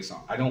I focus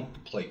on. I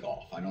don't play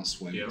golf. I don't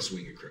swing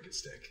a cricket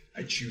stick.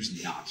 I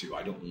choose not to.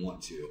 I don't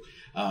want to.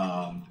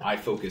 I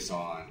focus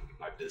on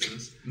my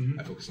business.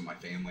 I focus on my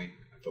family.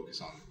 I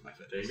focus on my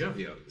fitness. There you go.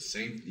 You know, the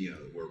same. You know,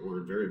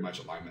 we're very much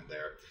alignment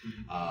there.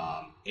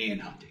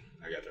 And hunting.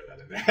 I got to throw that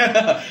in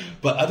there.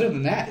 But other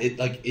than that,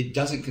 it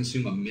doesn't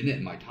consume a minute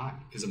in my time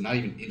because I'm not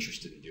even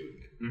interested in doing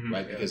it,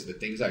 right? Because the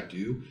things I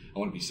do, I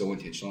want to be so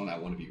intentional and I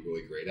want to be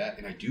really great at,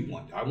 and I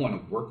want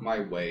to work my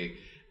way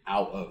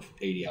out of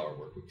 80-hour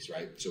work weeks,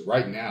 right? So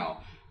right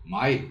now,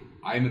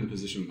 I'm in the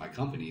position with my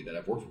company that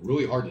I've worked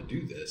really hard to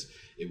do this,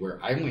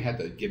 where I only had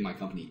to give my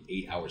company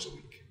 8 hours a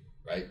week,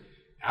 right?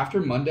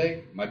 After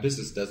Monday, my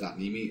business does not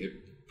need me.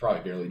 It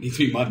probably barely needs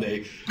me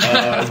Monday,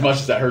 as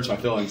much as that hurts my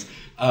feelings.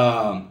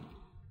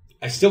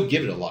 I still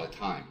give it a lot of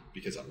time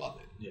because I love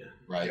it. Yeah.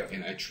 Right. Yeah.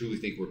 And I truly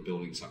think we're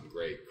building something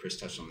great. Chris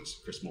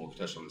Moll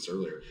touched on this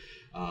earlier.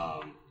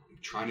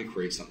 Trying to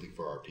create something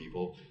for our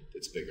people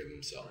that's bigger than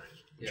themselves.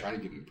 Trying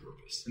to give them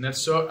purpose. And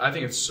I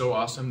think it's so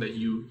awesome that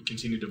you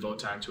continue to devote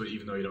time to it,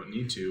 even though you don't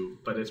need to.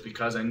 But it's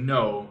because I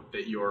know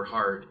that your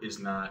heart is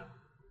not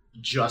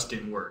just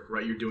in work,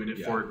 right? You're doing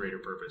it for a greater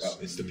purpose. Oh,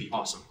 it's the people.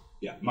 Awesome.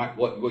 Yeah.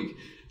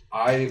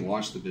 I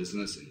launched the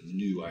business and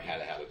knew I had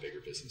to have a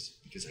bigger business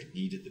because I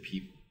needed the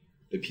people.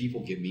 The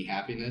people give me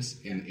happiness,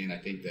 and I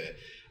think that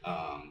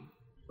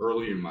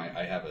earlier in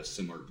I have a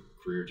similar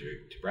career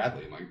to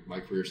Bradley. My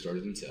career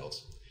started in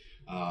sales.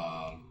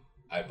 I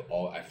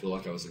feel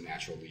like I was a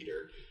natural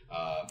leader.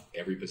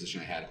 Every position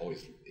I had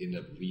always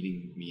ended up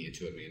leading me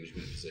into a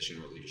management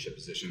position or a leadership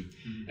position.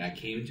 And I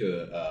came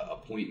to a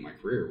point in my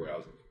career where I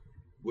was like,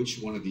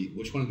 which one of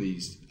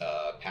these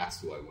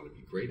paths do I want to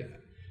be great at?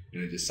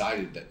 And I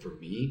decided that for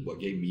me, what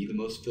gave me the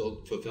most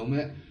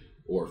fulfillment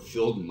or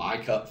filled my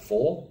cup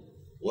full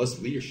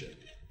was leadership.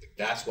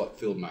 That's what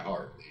filled my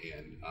heart,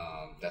 and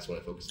that's what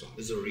I focused on.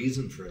 There's a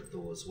reason for it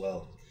though as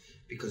well,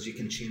 because you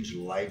can change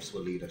lives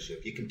with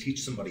leadership. You can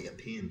teach somebody to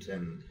paint,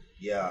 and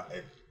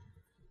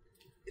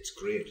it's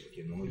great.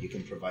 You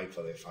can provide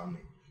for their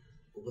family.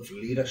 But with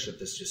leadership,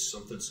 there's just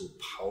something so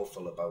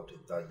powerful about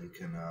it that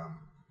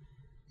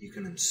you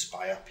can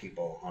inspire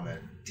people on a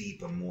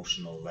deep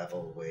emotional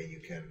level where you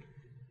can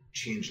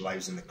change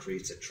lives, and it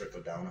creates a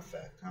trickle-down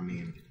effect. I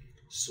mean,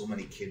 so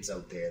many kids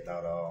out there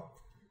that are,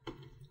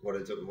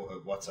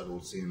 what's that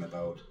old saying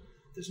about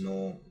there's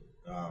no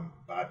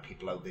bad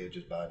people out there,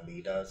 just bad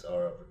leaders,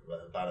 or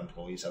bad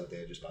employees out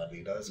there, just bad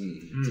leaders.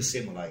 Mm-hmm. It's the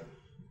same with like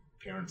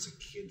parents and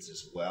kids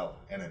as well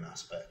in an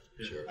aspect.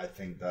 Sure. I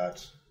think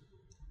that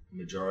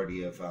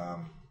majority of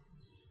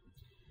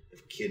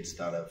kids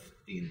that have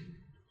been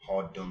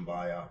hard done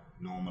by are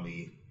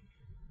normally,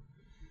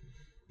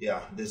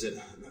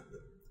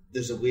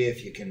 there's a way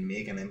if you can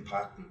make an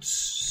impact and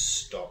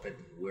stop it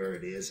where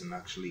it is, and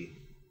actually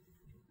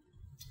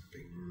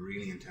be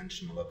really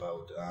intentional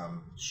about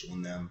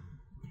showing them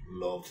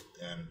love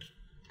and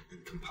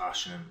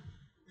compassion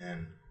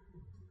and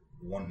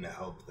wanting to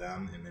help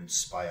them and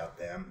inspire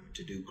them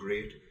to do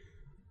great.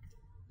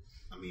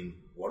 I mean,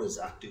 what does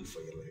that do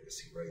for your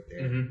legacy right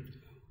there? Mm-hmm.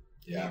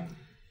 Yeah,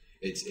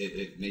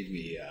 it made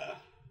me.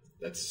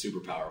 That's super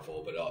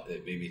powerful, but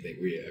it made me think.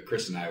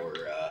 Chris and I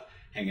were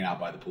hanging out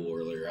by the pool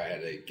earlier. I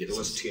had to get. There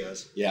was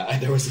tears. Yeah,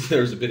 there was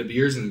a bit of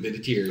beers and a bit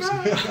of tears.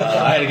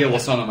 I had to get a little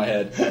sun on my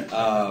head.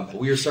 But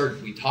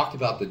we talked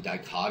about the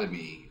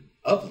dichotomy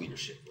of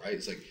leadership, right?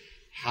 It's like,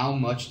 how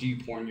much do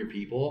you pour in your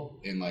people,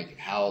 and like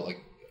how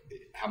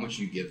much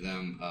you give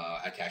them,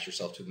 attach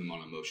yourself to them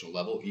on an emotional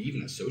level,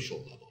 even a social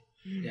level.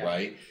 Yeah.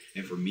 Right.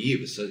 And for me,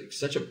 it was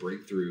such a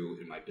breakthrough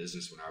in my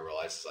business when I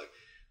realized it's like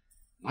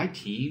my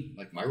team,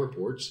 like my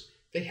reports,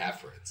 they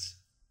have friends.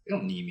 They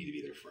don't need me to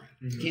be their friend.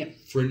 Mm-hmm. I can't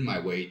friend my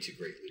way to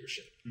great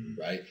leadership.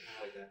 Mm-hmm. Right.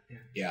 I like that.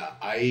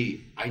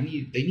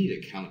 They need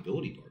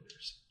accountability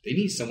partners. They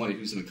need somebody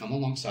who's going to come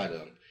alongside of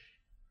them,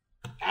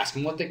 ask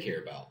them what they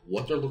care about,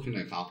 what they're looking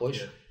to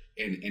accomplish,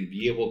 and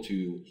be able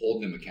to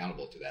hold them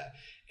accountable to that.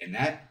 And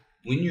that,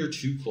 when you're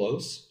too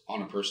close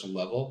on a personal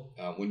level,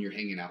 when you're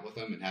hanging out with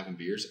them and having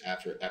beers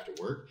after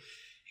work,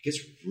 it gets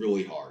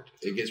really hard.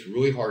 It gets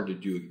really hard to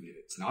do.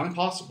 It's not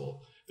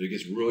impossible, but it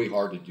gets really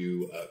hard to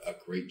do a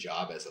great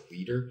job as a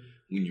leader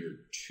when you're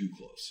too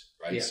close,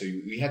 right? Yeah. So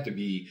we have to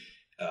be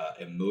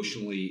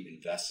emotionally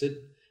invested,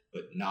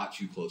 but not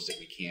too close that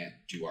we can't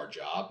do our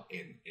job.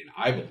 And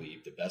I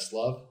believe the best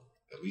love,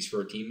 at least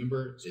for a team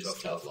member, is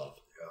tough love.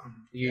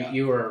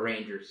 You were a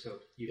Ranger, so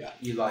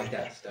you like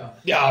that stuff.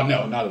 Yeah,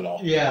 no, not at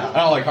all. Yeah, I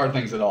don't like hard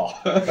things at all.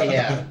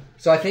 Yeah,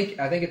 so I think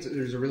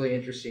there's a really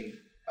interesting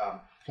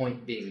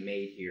point being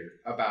made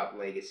here about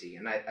legacy,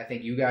 and I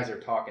think you guys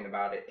are talking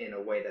about it in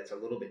a way that's a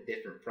little bit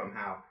different from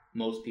how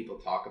most people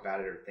talk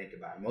about it or think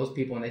about it. Most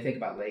people, when they think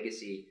about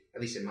legacy,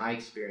 at least in my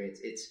experience,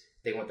 it's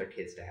they want their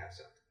kids to have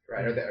something,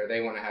 right? Or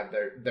they want to have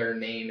their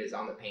name is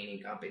on the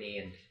painting company,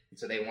 and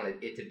so they want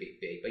it to be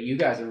big. But you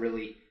guys are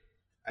really,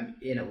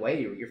 in a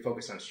way, you're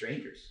focused on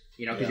strangers,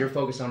 because you're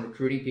focused on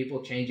recruiting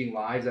people, changing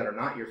lives that are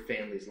not your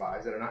family's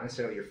lives, that are not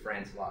necessarily your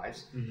friends'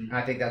 lives. Mm-hmm. And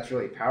I think that's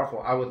really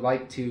powerful. I would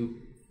like to,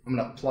 I'm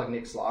going to plug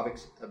Nick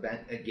Slavic's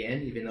event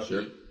again, even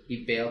though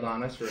he bailed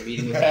on us for a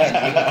meeting with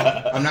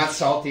Angie. I'm not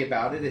salty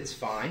about it. It's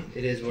fine.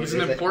 It is what He's it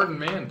is. He's an important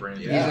man,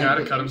 Brandon. Yeah. He's got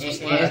to cut him some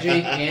slack.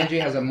 Angie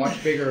has a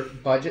much bigger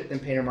budget than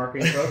Painter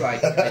Marketing Pros.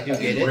 I do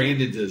get it.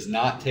 Brandon does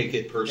not take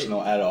it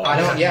personal at all.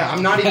 I don't. Yeah,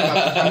 I'm not even.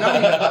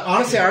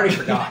 Honestly, I already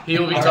forgot.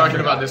 He'll be talking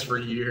about this for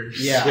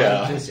years.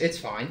 Yeah. It's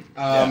fine.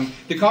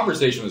 The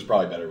conversation was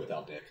probably better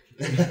without Nick.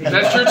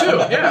 That's true too.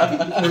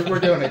 Yeah, we're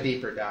doing a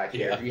deeper dive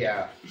here.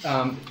 Yeah.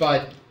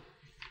 But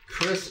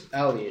Chris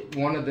Elliott,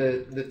 one of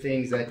the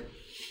things that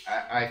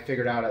I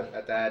figured out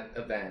at that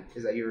event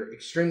is that you're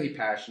extremely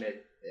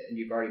passionate, and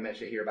you've already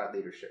mentioned it here about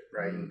leadership,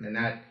 right? Mm-hmm. And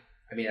that,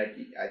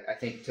 I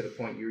think to the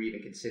point you're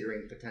even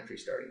considering potentially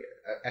starting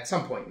at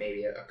some point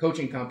maybe a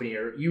coaching company,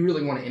 or you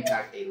really want to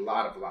impact a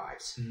lot of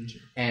lives. Mm-hmm.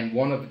 And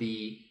one of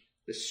the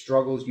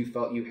struggles you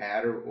felt you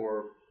had,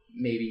 or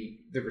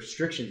maybe the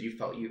restrictions you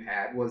felt you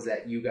had, was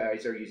that you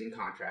guys are using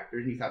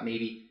contractors, and you thought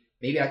maybe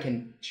I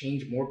can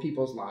change more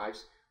people's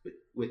lives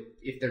with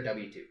if they're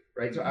W-2,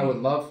 right? So I would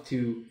love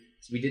to.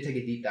 So we did take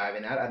a deep dive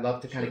in that. I'd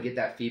love to kind of get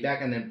that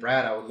feedback, and then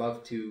Brad, I would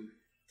love to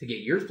get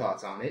your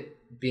thoughts on it,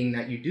 being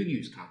that you do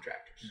use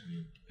contractors.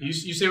 Mm-hmm. You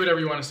say whatever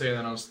you want to say, and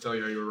then I'll just tell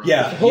you how you were wrong.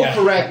 Yeah,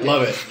 correct.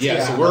 Love it.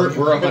 Yeah, so we're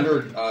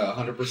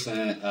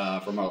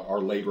 100% from our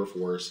labor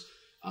force,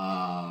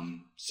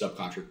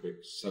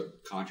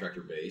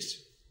 subcontractor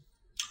based.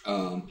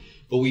 But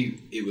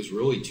it was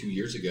really 2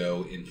 years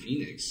ago in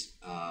Phoenix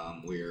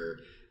where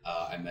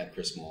I met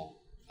Chris Moll.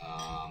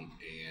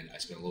 and I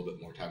spent a little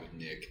bit more time with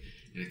Nick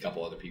and a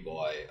couple other people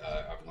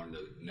I've learned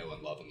to know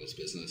and love in this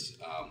business,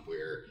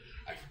 where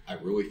I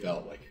really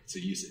felt like, so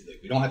you said, like,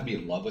 we don't have to be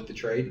in love with the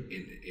trade,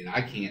 and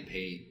I can't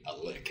pay a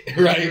lick,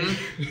 right?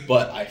 Mm-hmm.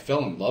 But I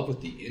fell in love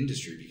with the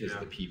industry because of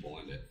the people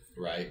in it,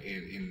 right?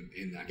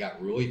 And I got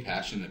really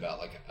passionate about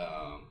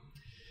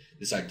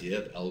this idea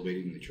of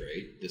elevating the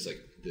trade, this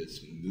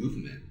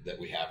movement that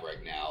we have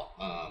right now,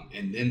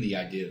 and then the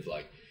idea of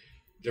like,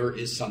 there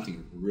is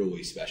something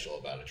really special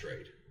about a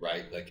trade,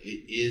 right? Like,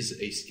 it is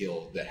a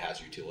skill that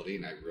has utility,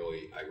 and I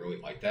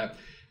really like that.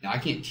 Now, I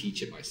can't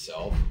teach it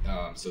myself,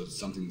 so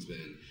something that's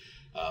been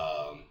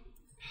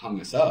hung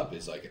us up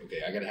is like,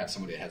 okay, I got to have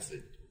somebody that has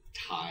the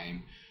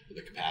time or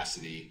the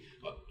capacity.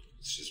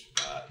 It's just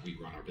we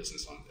run our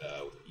business on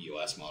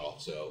EOS model,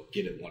 so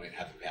get it, want it,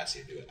 have the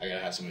capacity to do it. I got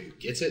to have somebody who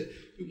gets it,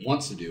 who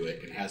wants to do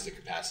it, and has the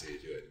capacity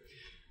to do it.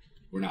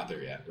 We're not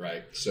there yet,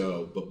 right?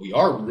 So, but we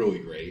are really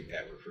great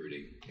at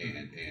recruiting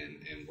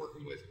and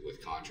working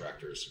with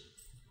contractors.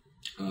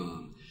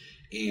 So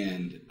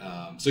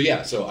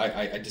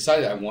I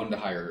decided I wanted to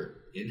hire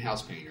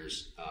in-house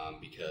painters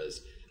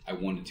because I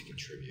wanted to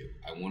contribute.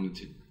 I wanted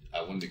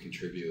to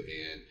contribute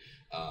and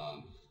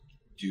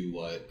do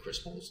what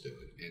Chris Moll's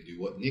doing and do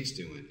what Nick's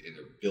doing, and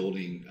they're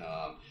building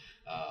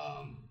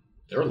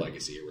their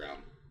legacy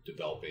around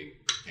developing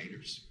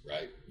painters,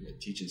 right?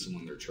 Teaching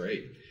someone their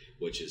trade,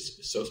 which is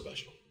so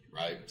special,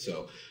 right?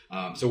 So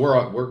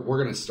we're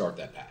going to start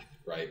that path,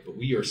 right? But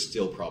we are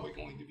still probably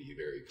going to be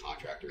very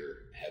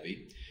contractor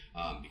heavy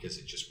because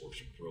it just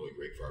works really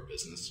great for our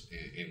business,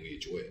 and we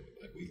enjoy it.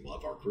 Like, we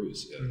love our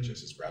crews,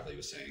 just as Bradley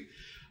was saying.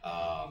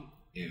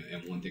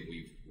 And one thing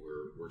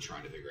we're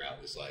trying to figure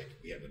out is, like,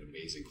 we have an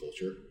amazing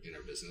culture in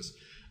our business,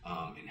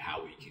 and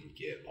how we can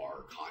get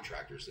our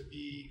contractors to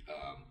be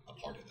a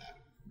part of that,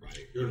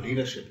 right? Your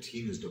leadership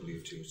team is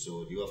W2,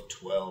 so you have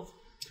 12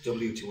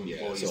 W2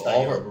 employees so that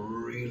all are our,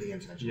 really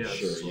intentional. Yeah,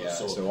 sure, yeah.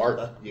 So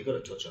you got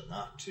to touch on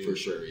that too. For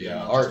sure,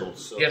 yeah.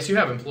 Yes, you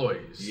have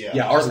employees.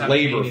 Yeah, our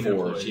labor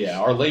force. Yeah,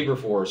 our labor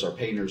force, our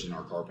painters and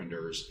our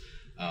carpenters,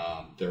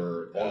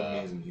 they're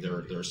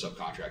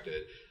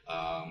subcontracted.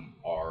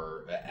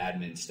 Our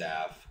admin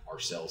staff, our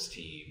sales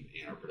team,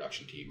 and our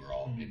production team are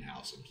all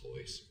in-house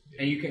employees.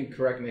 And you can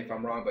correct me if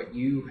I'm wrong, but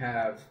you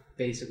have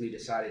basically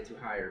decided to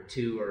hire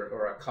two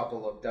or a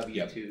couple of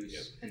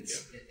W-2s. And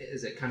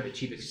is it kind of a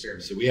cheap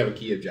experiment? So we have a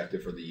key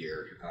objective for the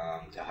year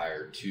to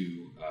hire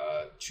two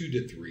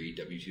to three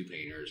W-2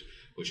 painters,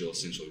 which will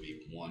essentially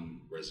be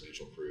one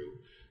residential crew.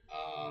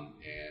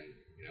 And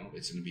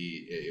it's going to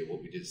be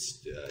what we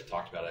just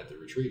talked about at the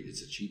retreat.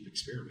 It's a cheap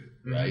experiment,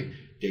 right?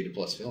 Data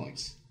plus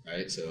fillings,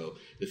 right? So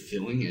the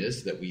feeling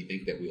is that we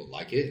think that we'll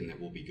like it and that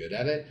we'll be good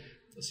at it.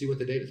 Let's see what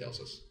the data tells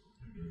us.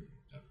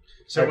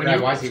 So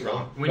why is he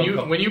wrong?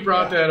 When you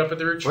brought that up at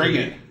the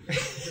retreat, bring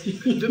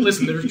it.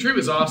 Listen, the retreat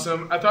was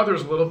awesome. I thought there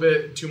was a little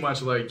bit too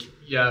much like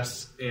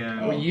yes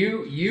and. Well,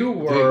 you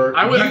were.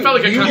 I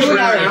felt like a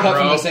contrarian, bro.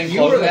 From the same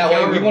clothes that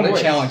way. We want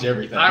to challenge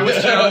everything. I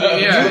was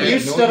challenging. Yeah, you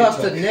stood up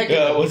to Nick.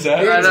 What's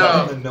that?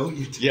 I know.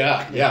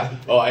 Yeah.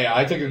 Oh,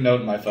 I took a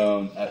note in my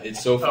phone.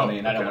 It's so funny,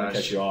 and I don't want to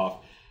cut you off.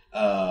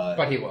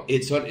 But he will.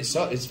 It's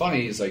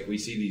funny. It's like we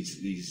see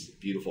these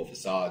beautiful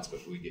facades, but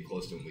when we get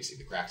close to them, we see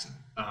the cracks in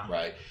them,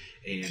 right?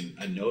 And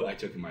a note I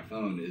took in my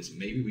phone is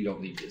maybe we don't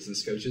need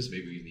business coaches,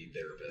 maybe we need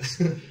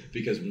therapists,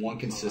 because one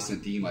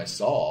consistent theme I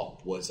saw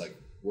was like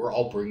we're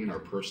all bringing our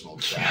personal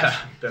trash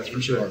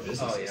into our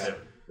businesses,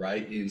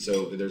 right? And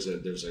so there's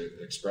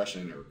a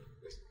expression or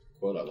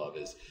quote I love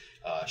is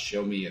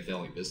show me a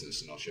failing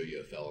business and I'll show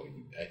you a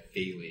failing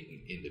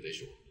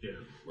individual. Yeah.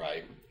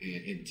 Right.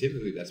 And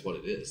typically that's what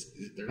it is.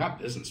 They're not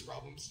business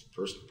problems,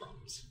 personal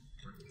problems.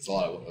 It's a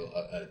lot of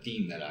a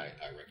theme that I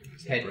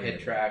recognize. Head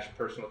trash,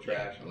 personal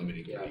trash,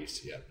 limiting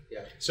beliefs. Yeah.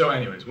 So,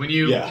 anyways, when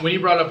you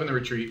brought up in the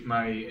retreat,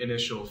 my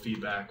initial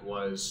feedback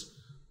was,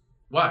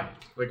 why?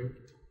 Like,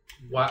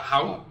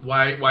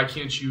 why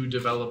can't you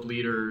develop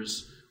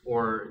leaders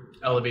or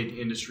elevate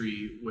the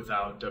industry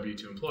without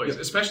W-2 employees?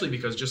 Yeah. Especially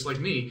because, just like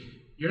me,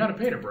 you're not a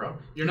painter, bro.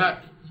 You're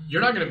not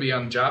going to be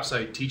on the job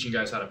site teaching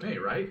guys how to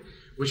paint, right?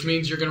 Which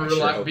means you're going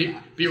to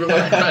be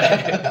reliant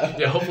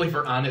on hopefully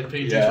for On-It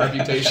Painting's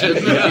reputation.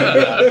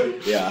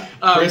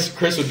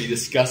 Chris would be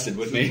disgusted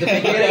with me. The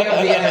beginning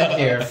of the end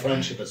here.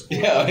 Friendship is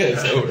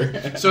it's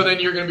over. So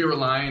then you're going to be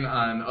relying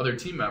on other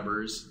team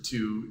members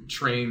to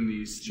train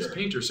these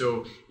painters.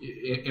 So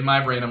in my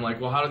brain, I'm like,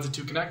 well, how does the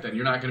two connect then?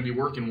 You're not going to be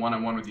working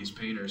one-on-one with these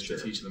painters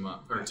to teach them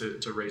up or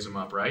to raise them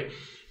up, right?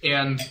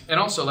 And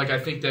also, like, I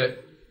think that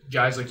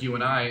guys like you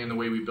and I, and the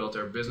way we built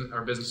our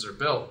businesses are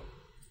built,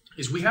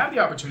 is we have the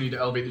opportunity to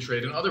elevate the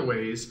trade in other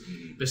ways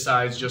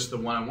besides just the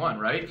one-on-one,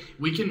 right?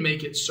 We can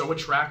make it so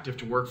attractive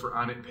to work for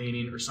On-It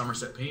Painting or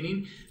Somerset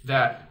Painting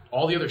that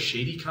all the other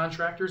shady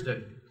contractors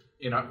that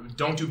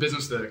don't do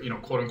business the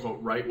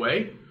quote-unquote right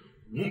way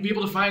won't be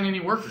able to find any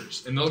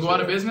workers, and they'll go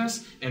out of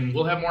business, and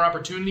we'll have more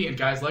opportunity, and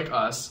guys like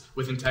us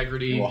with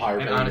integrity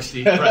and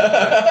honesty.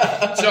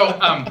 Right.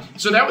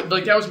 So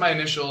that was my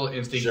initial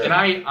instinct, and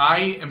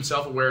I am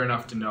self-aware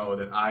enough to know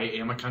that I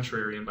am a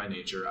contrarian by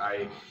nature.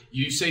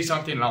 You say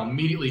something, and I'll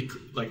immediately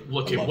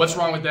look at what's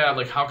wrong with that.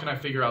 Like, how can I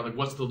figure out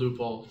what's the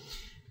loophole?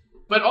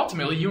 But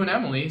ultimately, you and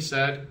Emily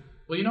said,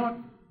 well, you know what?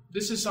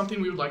 This is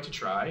something we would like to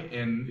try,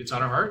 and it's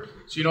on our heart.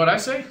 So you know what I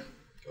say?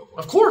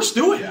 Of course,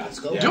 do it. Yeah, let's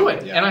go. Do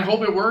it. Yeah. And I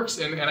hope it works,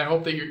 and I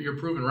hope that you're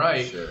proven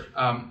right. Sure.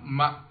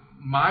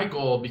 My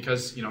goal,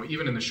 because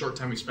even in the short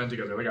time we spent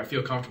together, I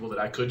feel comfortable that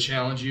I could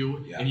challenge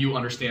you, and you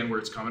understand where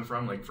it's coming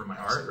from, from my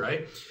heart,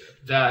 right?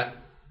 That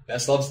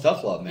best love's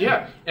tough love, man.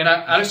 Yeah, and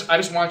I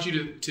just want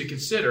you to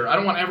consider. I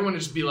don't want everyone to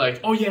just be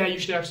like, oh yeah, you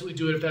should absolutely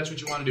do it if that's what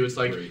you want to do. It's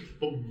like,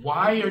 but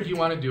why do you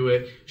want to do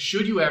it?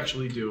 Should you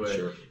actually do it?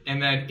 Sure.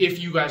 And then if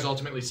you guys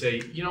ultimately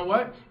say, you know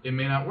what, it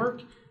may not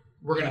work.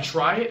 We're going to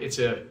try it. It's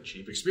a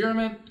cheap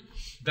experiment.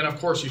 Then, of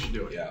course, you should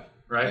do it. Yeah.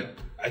 Right?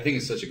 I think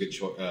it's such a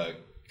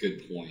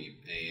good point.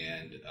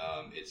 And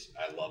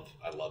I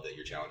love that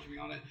you're challenging me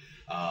on it.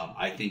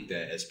 I think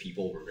that as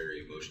people, we're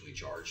very emotionally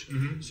charged.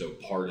 Mm-hmm. So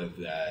part of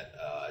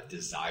that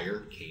desire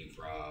came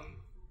from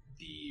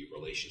the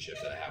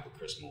relationship that I have with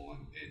Chris Moll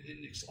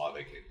and Nick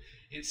Slavik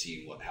and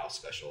seeing how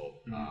special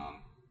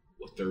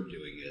what they're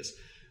doing is.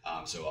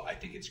 So I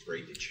think it's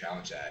great to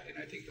challenge that. And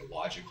I think the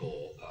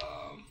logical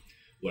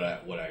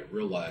what I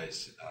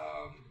realized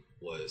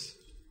was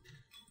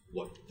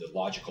what the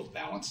logical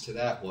balance to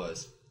that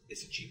was.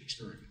 It's a cheap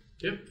experiment.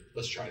 Yep.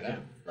 Let's try that,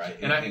 right?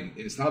 And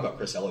it's not about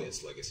Chris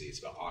Elliott's legacy; it's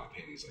about Anna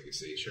Painting's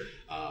legacy. Sure.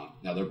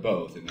 Now they're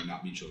both, and they're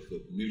not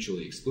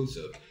mutually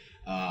exclusive.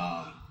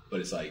 But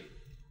it's like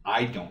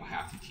I don't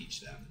have to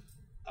teach them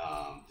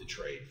the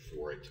trade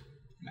for it to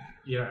matter.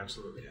 Yeah,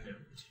 absolutely. Yeah.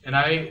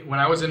 And when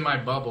I was in my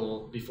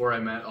bubble before I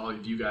met all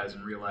of you guys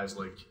and realized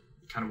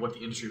kind of what the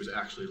industry was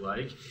actually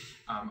like,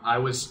 I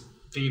was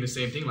thinking the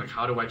same thing,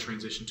 how do I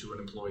transition to an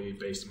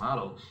employee-based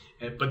model?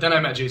 But then I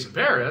met Jason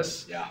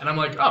Paris, and I'm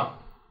like, I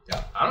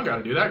don't got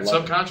to do that.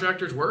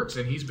 Subcontractors works,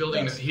 and he's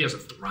building. Yes. He has a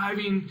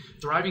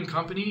thriving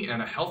company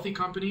and a healthy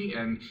company,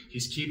 and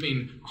he's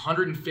keeping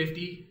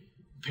 150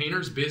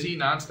 painters busy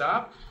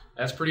nonstop.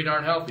 That's pretty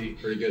darn healthy.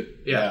 Pretty good.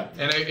 Yeah.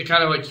 And it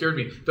kind of cured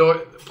me. Though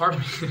part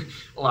of me,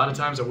 a lot of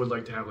times I would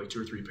like to have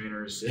 2 or 3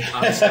 painters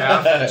on the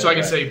staff, so I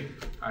can say,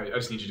 I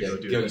just need you to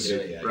go do this.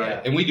 Right.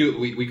 Yeah. And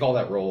we call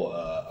that role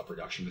a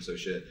production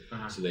associate.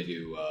 Uh-huh. So they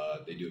do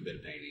a bit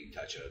of painting,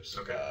 touch-ups,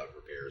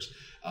 repairs.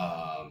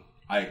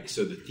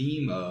 So the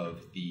theme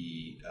of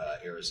the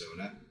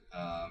Arizona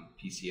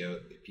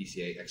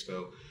PCA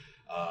Expo,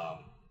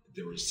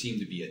 there seemed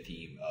to be a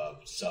theme of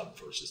sub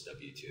versus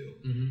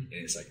W-2. Mm-hmm. And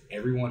it's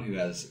everyone who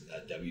has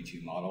a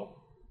W-2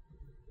 model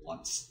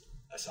wants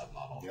a sub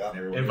model. Yeah.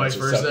 And vice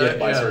versa.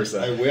 Vice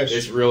versa. I wish.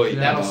 It's really...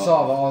 That'll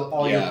solve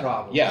all your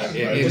problems. Yeah. At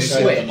the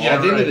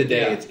end of the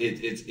day,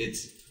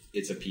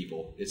 it's a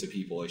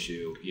people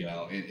issue,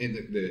 and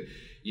the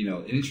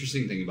an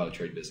interesting thing about a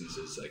trade business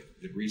is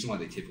the reason why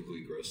they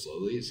typically grow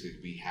slowly is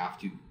because we have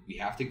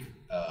to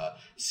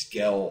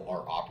scale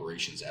our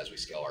operations as we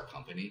scale our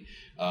company,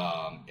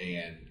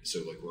 and so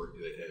we're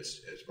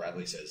as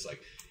Bradley says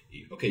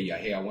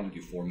hey, I want to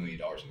do $4 million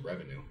in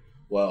revenue.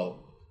 Well,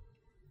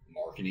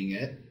 marketing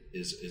it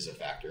is a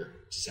factor,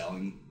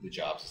 selling the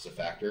jobs is a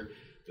factor,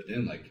 but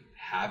then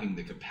having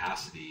the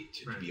capacity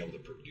to be able to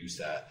produce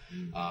that,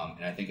 and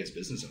I think as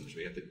business owners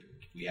we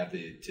have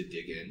to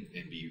dig in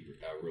and be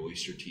really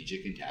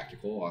strategic and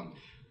tactical on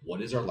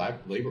what is our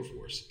labor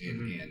force,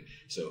 and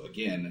so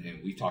again,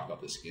 and we've talked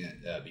about this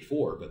again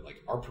before, but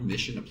our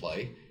permission to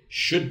play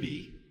should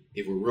be,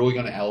 if we're really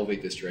going to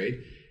elevate this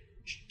trade,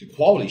 the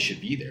quality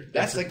should be there.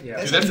 That's the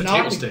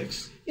table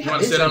stakes. You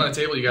want to sit on the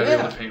table, you got to be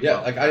able to paint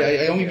well.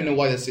 I don't even know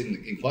why that's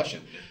in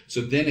question.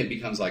 So then it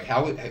becomes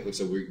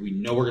so we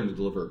know we're going to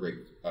deliver a great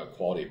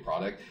quality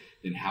product.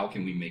 Then how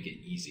can we make it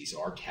easy?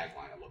 So our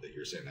tagline, I love that you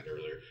were saying that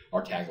earlier.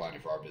 Our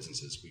tagline for our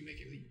business is we make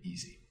it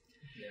easy.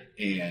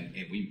 Yeah. And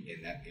we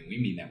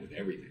mean that with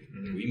everything.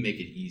 Mm-hmm. We make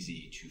it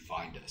easy to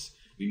find us.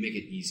 We make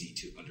it easy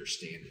to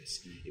understand us.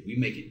 If we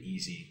make it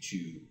easy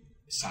to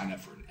sign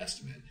up for an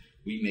estimate,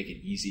 we make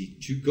it easy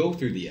to go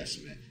through the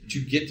estimate, to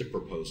get the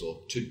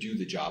proposal, to do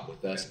the job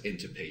with us, and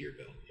to pay your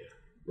bill. Yeah.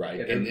 Right?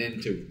 Yeah, and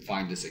then to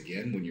find us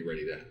again when you're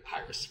ready to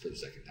hire us for the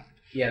second time.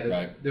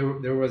 Yeah,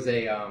 there was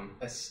a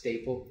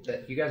staple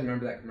that you guys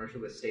remember, that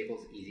commercial with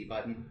Staples Easy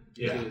Button.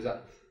 Yeah, it was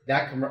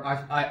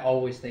I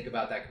always think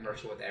about that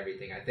commercial with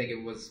everything. I think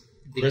it was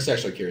Chris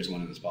actually carries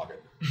one in his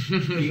pocket.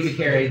 You can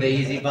carry the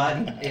Easy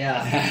Button.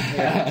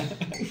 Yeah.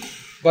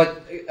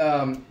 But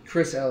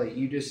Chris Elliott,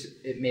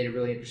 it made a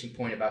really interesting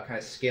point about kind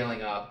of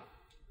scaling up,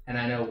 and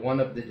I know one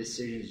of the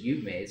decisions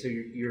you've made. So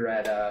you're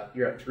at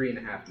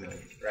 $3.5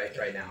 million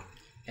right now,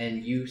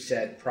 and you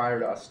said prior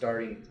to us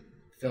starting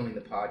filming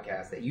the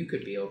podcast that you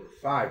could be over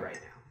 5 right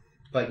now,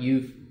 but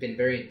you've been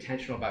very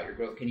intentional about your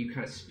growth. Can you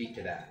kind of speak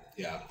to that?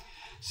 Yeah.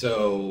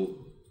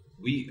 So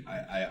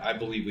I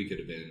believe we could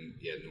have been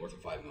north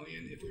of $5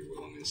 million if we were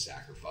willing to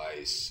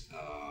sacrifice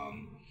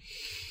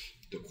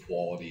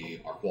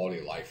our quality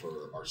of life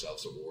for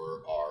ourselves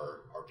or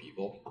our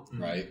people,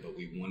 right? But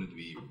we wanted to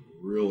be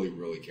really,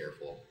 really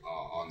careful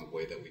on the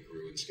way that we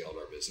grew and scaled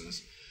our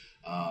business.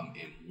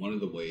 And one of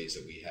the ways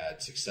that we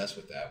had success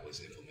with that was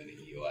implementing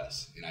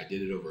EOS. And I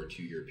did it over a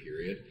 2-year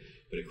period,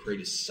 but it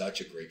created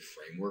such a great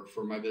framework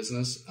for my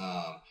business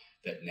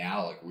that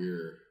now like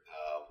we're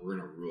in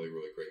a really,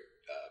 really great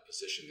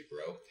position to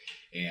grow.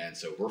 And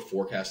so we're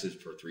forecasted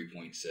for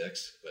 3.6,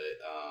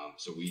 but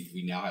so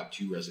we now have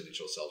 2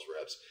 residential sales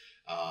reps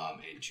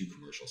and 2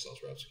 commercial sales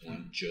reps.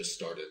 One just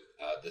started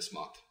this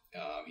month.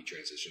 He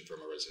transitioned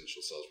from a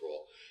residential sales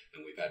role,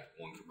 and we've had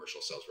 1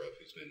 commercial sales rep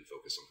who's been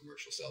focused on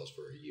commercial sales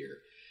for a year.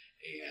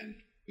 And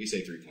we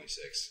say 3.6,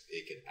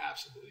 it could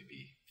absolutely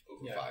be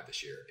over 5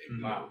 this year,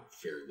 and we're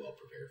very well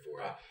prepared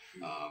for it.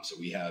 So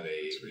we have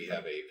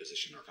a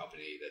position in our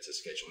company that's a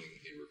scheduling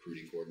and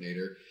recruiting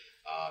coordinator.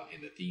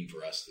 And the theme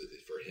for us,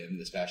 for him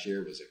this past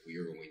year, was that we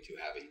are going to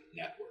have a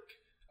network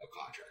of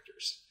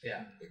contractors.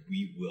 Yeah, like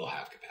we will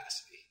have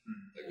capacity.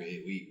 Like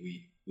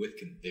we with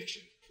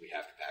conviction, we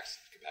have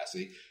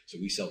capacity. So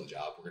we sell the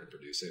job. We're going to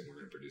produce it. And we're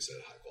going to produce it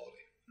at high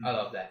quality. I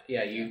love that.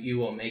 Yeah, you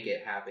will make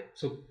it happen.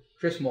 So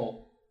Chris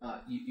Mole,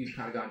 you've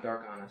kind of gone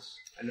dark on us.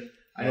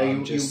 I know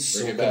you just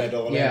you soaking it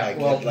all in. You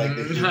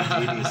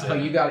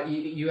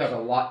have a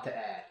lot to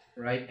add,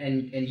 right?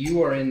 And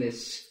you are in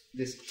this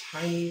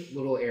tiny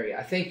little area.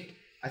 I think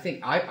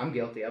I'm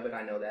guilty of it.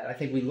 I know that. I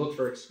think we look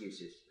for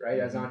excuses, right?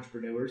 As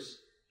entrepreneurs,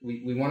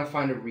 we want to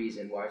find a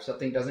reason why if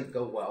something doesn't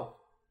go well,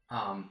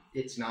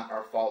 it's not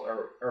our fault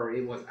or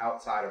it was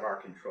outside of our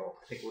control.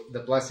 I think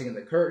the blessing and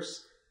the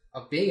curse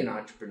of being an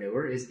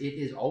entrepreneur is it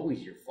is always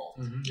your fault,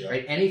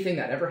 right? Anything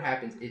that ever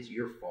happens, it's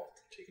your fault.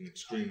 Taking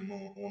extreme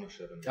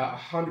ownership.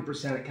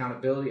 100%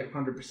 accountability,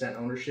 100%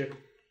 ownership.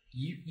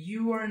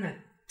 You are in a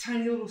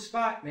tiny little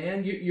spot,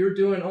 man. You're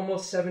doing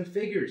almost 7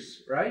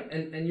 figures, right?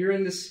 And you're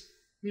in this,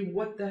 I mean,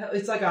 what the hell?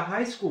 It's like a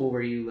high school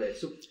where you live.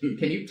 So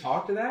can you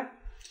talk to that?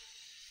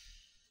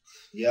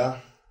 Yeah.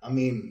 I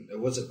mean, it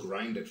was a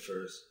grind at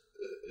first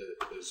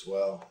as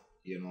well,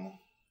 you know.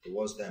 It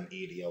was them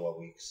 80-hour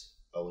weeks.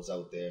 I was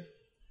out there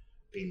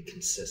being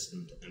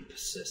consistent and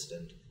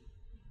persistent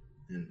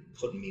and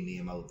putting my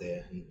name out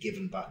there and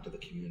giving back to the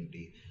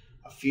community.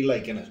 I feel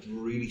like in a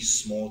really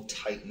small,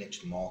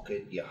 tight-knit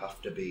market, you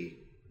have to be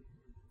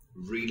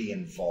really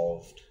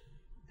involved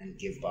and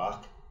give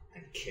back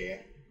and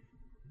care.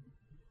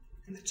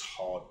 And it's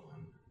hard,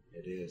 man.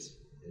 It is.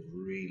 It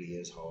really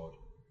is hard.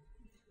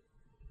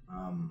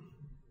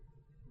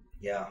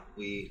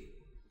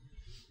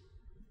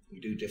 We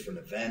do different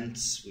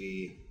events.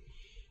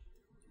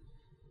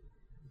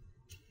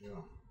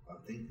 I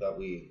think that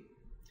we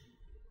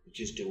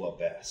just do our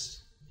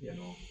best, you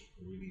know,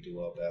 really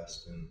do our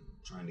best and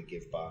trying to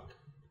give back.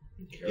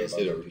 You guys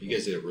did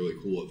a really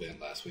cool event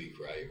last week,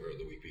 right? Or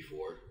the week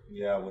before?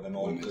 Yeah, with an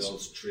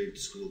all-girls trade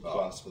school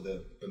class with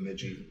the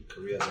Bemidji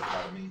Careers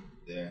Academy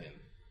there.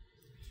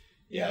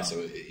 Yeah,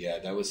 so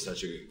that was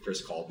such a.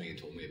 Chris called me and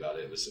told me about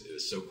it. It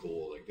was so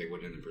cool. Like they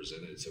went in and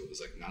presented. So it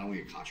was like not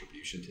only a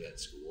contribution to that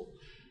school,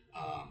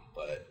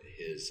 but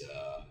his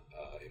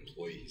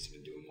employees have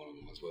been doing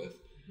one-on-ones with.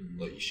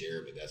 Let you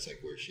share, but that's like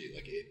where she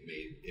like it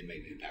made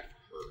an impact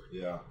for her.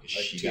 Yeah,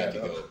 she got to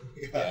go.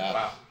 Yeah.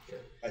 Wow,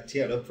 I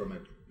teared up from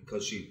it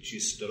because she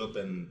stood up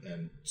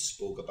and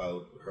spoke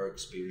about her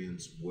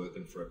experience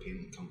working for a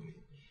painting company,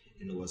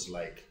 and it was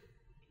like,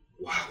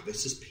 wow,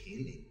 this is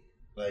painting.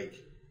 Like,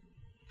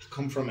 I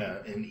come from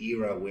an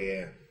era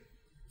where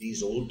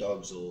these old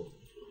dogs will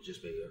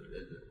just be.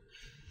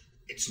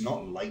 It's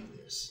not like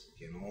this,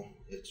 you know.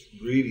 It's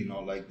really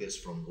not like this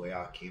from where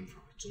I came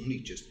from. It's only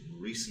just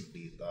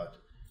recently that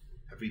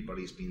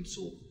everybody's been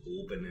so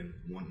open and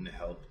wanting to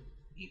help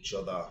each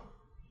other,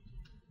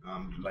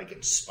 like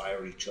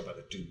inspire each other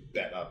to do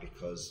better,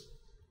 because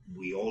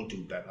we all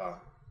do better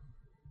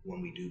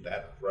when we do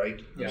better, right?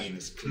 Yeah. I mean,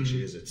 as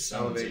cliche as it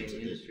sounds, elevating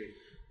the industry,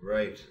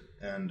 right?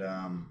 And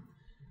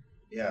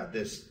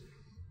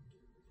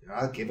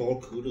I'll give all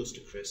kudos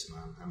to Chris,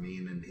 man. I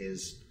mean, and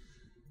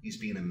he's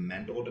been a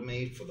mentor to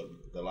me for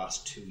the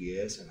last 2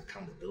 years, an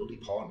accountability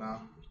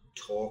partner. We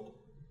talk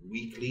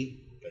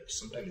weekly, like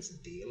sometimes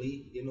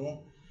daily, you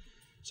know.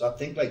 So I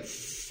think like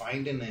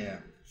finding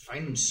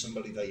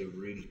somebody that you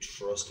really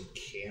trust and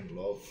care and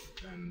love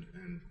and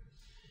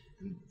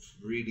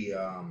really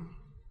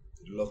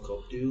look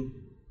up to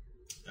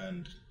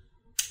and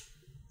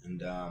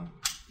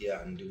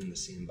doing the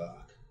same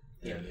back.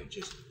 And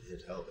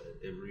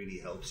it really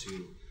helps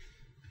you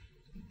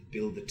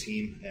build the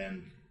team.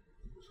 And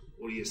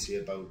what do you say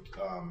about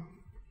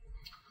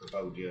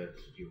your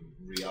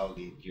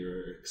reality,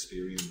 your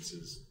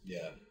experiences?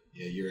 Yeah,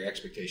 your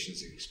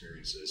expectations and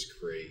experiences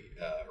create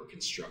or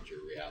construct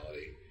your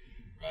reality,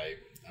 right?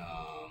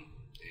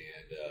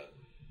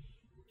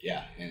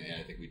 And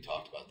I think we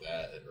talked about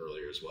that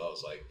earlier as well.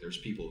 It's like there's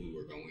people who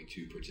are going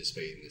to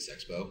participate in this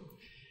expo,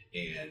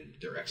 and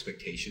their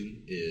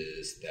expectation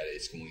is that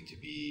it's going to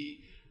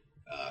be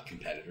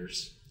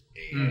competitors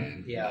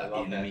and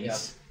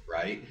enemies,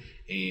 right?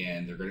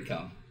 And they're going to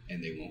come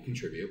and they won't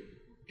contribute,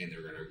 and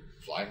they're going to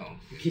fly home.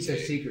 Keep their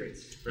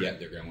secrets. Yeah,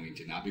 they're going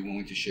to not be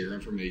willing to share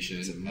information.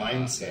 It's a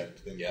mindset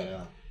thing.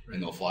 Yeah.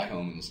 And they'll fly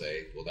home and they'll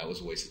say, well, that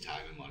was a waste of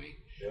time and money.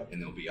 Yeah.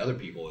 And there'll be other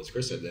people, as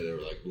Chris said, that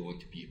are like willing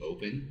to be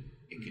open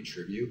and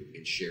contribute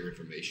and share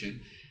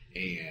information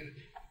and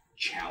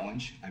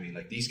challenge. I mean,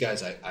 like these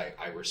guys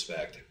I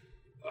respect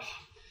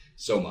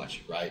so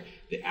much, right?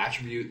 The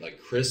attribute, like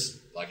Chris,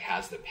 like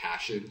has the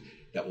passion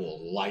that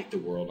will light the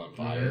world on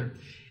fire.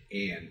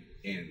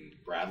 And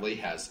Bradley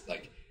has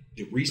like,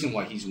 the reason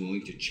why he's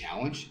willing to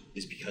challenge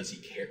is because he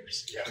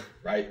cares. Yeah.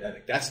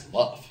 Right? That's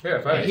love. Yeah,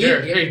 if I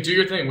care, hey, do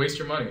your thing, waste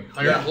your money.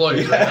 Hire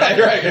employees. Right?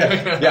 Right.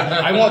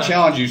 Yeah. I won't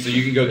challenge you so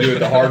you can go do it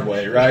the hard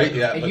way, right?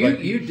 Yeah. And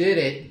you did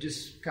it,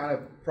 just kind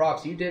of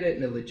props, you did it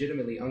in a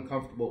legitimately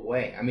uncomfortable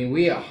way. I mean,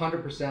 we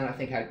 100%, I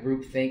think, had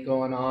group think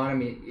going on. I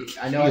mean,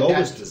 I know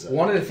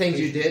one of the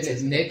things you did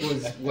is Nick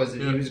was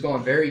he was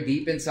going very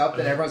deep in something.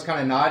 Everyone's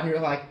kind of nodding.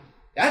 You're like,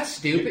 that's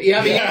stupid. Yeah,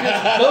 I mean,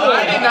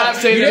 I did not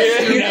say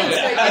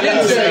that. I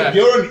didn't say that.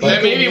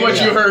 That may be what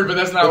you heard, but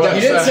that's not what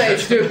you said. You didn't say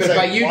it's stupid,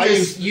 but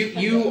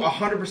you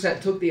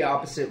 100% took the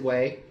opposite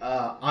way,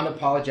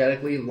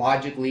 unapologetically,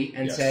 logically,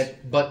 and said,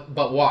 but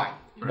why?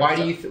 Why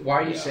are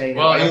you saying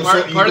that?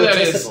 Well,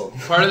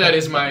 part of that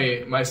is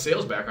my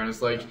sales background.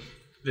 It's like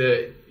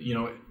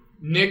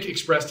Nick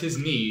expressed his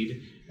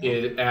need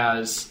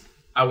as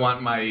I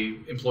want my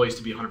employees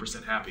to be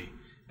 100% happy.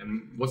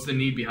 And what's the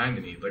need behind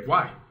the need? Like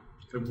why?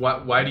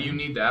 Why do you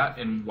need that,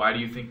 and why do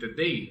you think that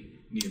they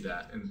need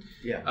that? And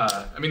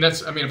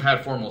I've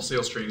had formal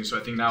sales training, so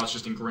I think now it's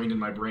just ingrained in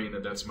my brain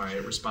that's my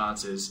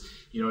response is,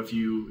 if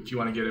you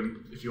want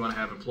to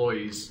have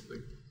employees, like,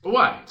 but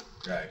why?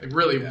 Right. Like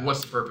really,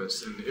 what's the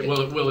purpose, and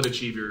will it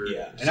achieve your?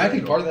 Yeah, and I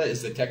think part of that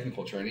is the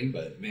technical training,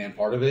 but man,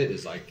 part of it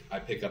is like I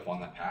picked up on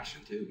that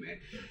passion too, man.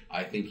 Yeah.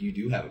 I think you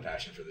do have a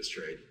passion for this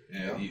trade.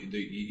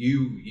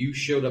 You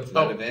showed up to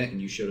that event,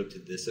 and you showed up to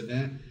this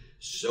event.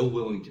 So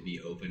willing to be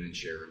open and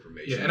share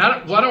information. Yeah, and I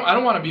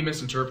don't want to be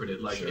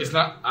misinterpreted. Like it's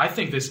not. I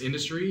think this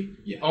industry.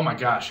 Yeah. Oh my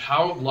gosh,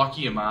 how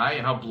lucky am I,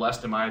 and how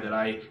blessed am I that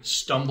I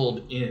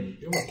stumbled in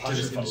to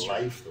this industry.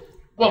 Life, though.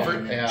 Well,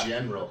 in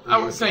general.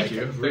 Thank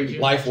you.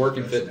 Life, work,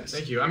 and fitness.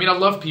 Thank you. I mean, I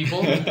love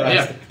people.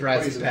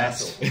 Brad's the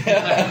best.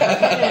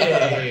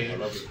 Hey.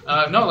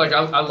 No, like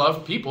I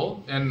love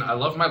people, and I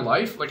love my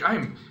life. Like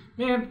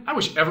Man, I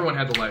wish everyone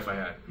had the life I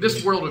had.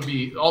 This world would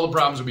be, all the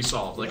problems would be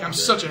solved. Like I'm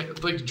such a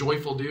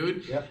joyful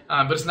dude,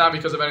 but it's not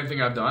because of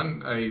anything I've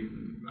done.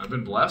 I've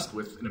been blessed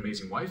with an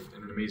amazing wife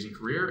and an amazing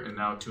career, and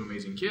now 2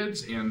 amazing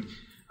kids, and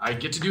I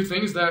get to do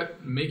things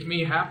that make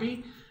me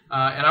happy,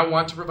 and I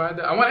want to provide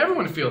that. I want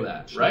everyone to feel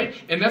that, right?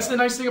 And that's the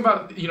nice thing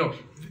about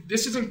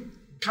this isn't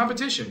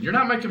competition. You're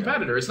not my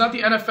competitor. It's not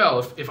the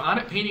NFL. If On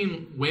It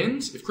Painting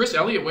wins, if Chris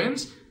Elliott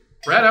wins,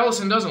 Brad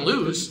Ellison doesn't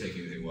lose.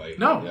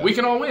 We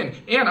can all win.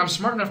 And I'm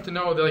smart enough to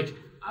know that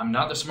I'm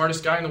not the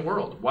smartest guy in the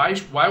world. Why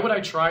would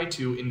I try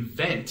to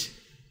invent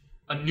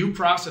a new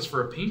process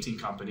for a painting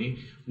company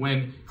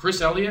when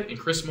Chris Elliott and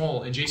Chris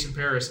Moll and Jason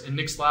Paris and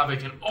Nick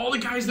Slavic and all the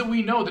guys that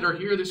we know that are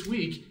here this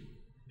week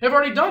have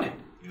already done it?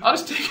 Yeah. I'll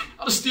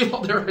just steal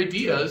all their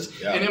ideas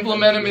and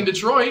implement them in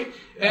Detroit.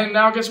 Yeah. And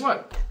now guess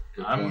what?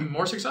 I'm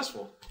more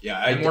successul. Yeah,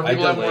 and more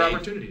people have more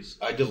opportunities.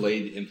 I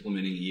delayed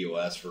implementing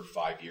EOS for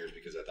 5 years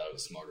because I thought it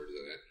was smarter than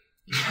it.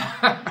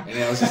 And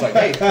then I was just like,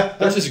 hey,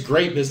 there's this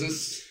great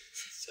business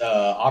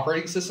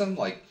operating system.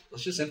 Like,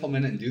 let's just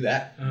implement it and do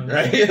that,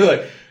 right?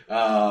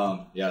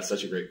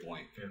 Such a great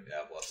point.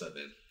 Yeah, bless that,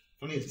 Ben.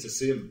 Funny to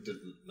see him,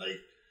 like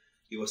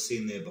you were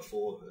saying there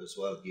before as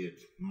well. Your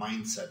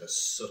mindset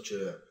is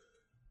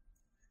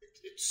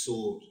it's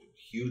so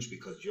huge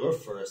because your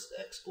first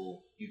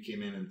expo, you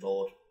came in and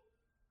thought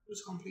it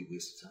was a complete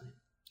waste of time.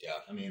 Yeah,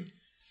 I mean.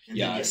 And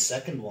then your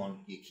second one,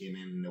 you came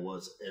in and it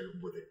was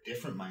with a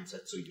different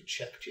mindset, so you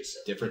checked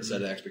yourself. Different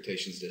set of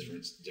expectations,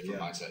 different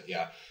mindset.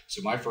 Yeah.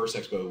 So my first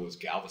expo was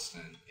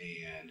Galveston,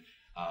 and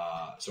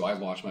so I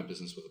launched my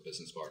business with a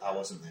business partner. I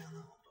wasn't there,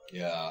 no.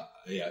 Yeah.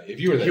 If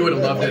you were there, you would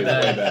have loved it.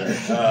 Way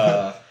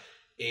better.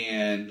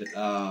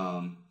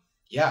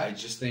 I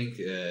just think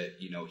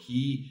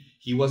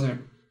he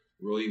wasn't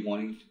really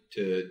wanting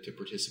to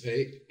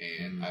participate,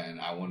 and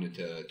I wanted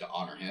to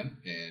honor him,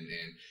 and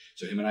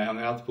so him and I hung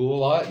out at the pool a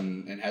lot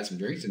and had some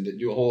drinks and didn't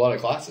do a whole lot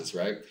of classes,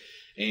 right?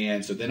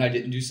 And so then I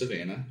didn't do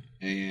Savannah,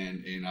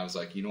 and I was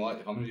like, you know what?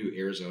 If I'm going to do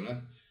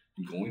Arizona,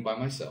 I'm going by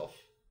myself.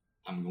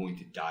 I'm going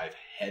to dive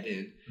head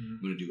in. Mm-hmm.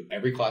 I'm going to do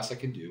every class I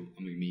can do.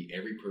 I'm going to meet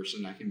every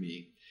person I can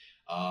meet,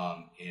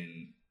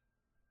 and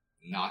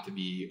not to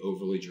be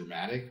overly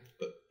dramatic,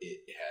 but it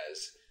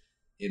has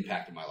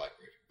impacted my life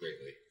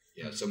greatly.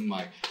 Yeah,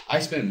 I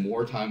spend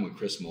more time with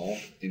Chris Moll,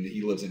 and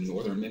he lives in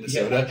northern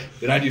Minnesota,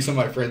 than I do some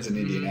of my friends in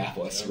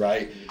Indianapolis,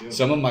 right?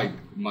 Some of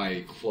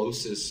my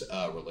closest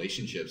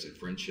relationships and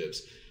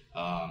friendships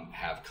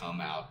have come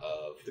out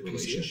of the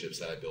relationships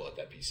that I built at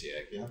that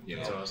PCA. Yeah,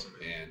 that's awesome.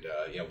 And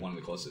one of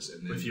the closest.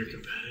 And then, with your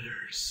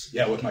competitors.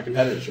 Yeah, with my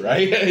competitors,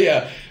 right?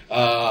 Yeah.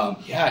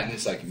 And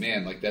it's like,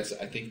 man, like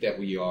I think that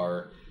we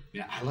are,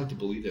 I like to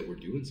believe that we're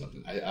doing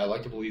something. I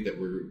like to believe that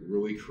we're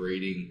really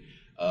creating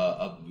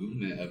a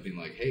movement of being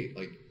like, hey,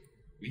 like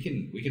we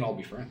can all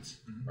be friends,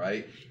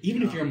 right?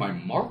 Even if you're in my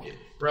market.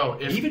 Bro,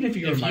 if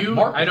you're in my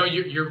market. I know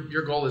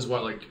your goal is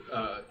what, like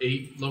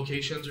 8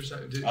 locations or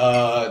something?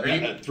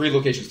 3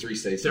 locations, 3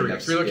 states. There we go.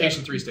 3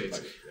 locations, 3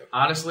 states.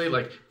 Honestly,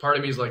 like part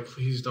of me is like,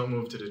 please don't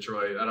move to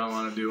Detroit. I don't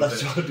want to do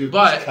it.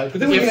 But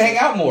then we can hang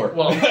out more.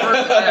 Well,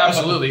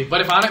 absolutely.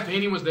 But if Onnit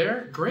Painting was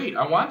there, great.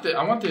 I want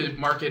the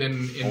market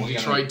in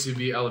Detroit to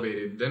be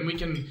elevated. Then we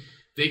can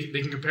they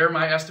can compare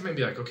my estimate and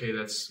be like, okay,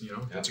 that's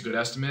that's a good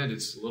estimate.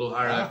 It's a little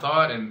higher than I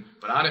thought.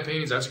 But Onnit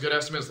Paintings, that's a good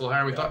estimate. It's a little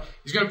higher than we thought.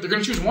 They're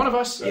gonna choose one of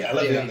us.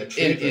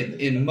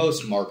 In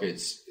most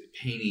markets,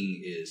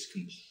 painting is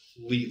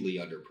completely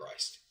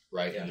underpriced,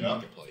 right? In the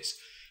marketplace.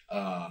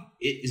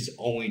 It is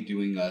only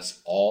doing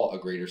us all a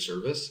greater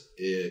service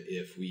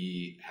if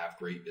we have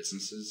great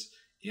businesses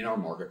in our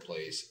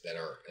marketplace that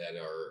are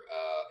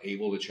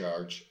able to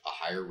charge a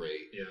higher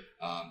rate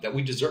that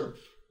we deserve,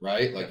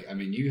 right? Like, I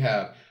mean, you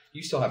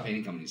still have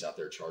painting companies out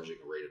there charging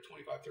a rate of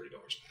 $25, $30 an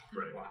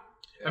hour. Right. Wow.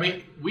 Yeah. I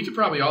mean, we could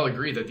probably all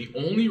agree that the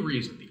only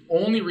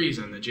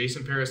reason that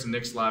Jason Paris and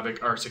Nick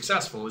Slavic are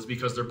successful is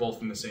because they're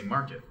both in the same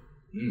market.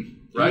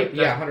 Right?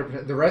 Yeah,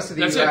 100%. The rest of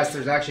the U.S.,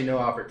 there's actually no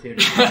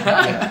opportunity.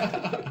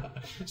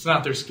 It's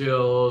not their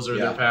skills or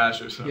their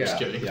passion. I'm just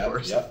kidding, of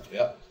course.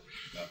 Yep.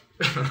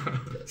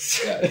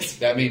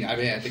 I mean,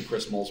 I think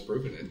Chris Moll's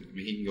proven it. I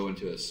mean, he can go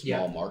into a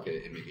small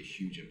market and make a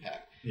huge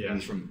impact. Yeah.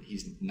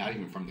 He's not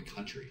even from the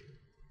country.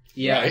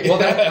 Yeah, right? Well,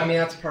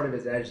 that's part of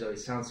his edge, though. He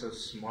sounds so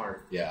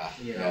smart. Yeah.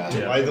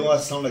 Why do I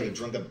sound like a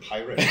drunken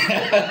pirate?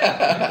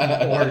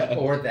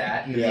 or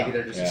that. Maybe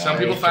they're just some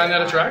people find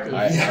that attractive.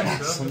 I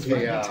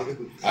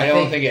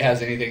don't think it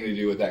has anything to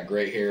do with that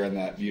gray hair and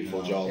that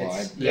beautiful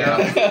jawline.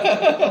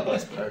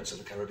 Best Pirates of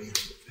the Caribbean.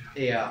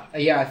 Yeah.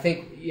 I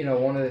think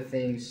one of the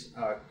things,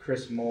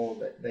 Chris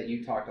Moll, that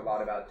you talked a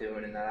lot about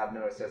doing, and that I've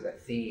noticed as a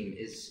theme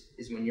is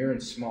when you're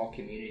in small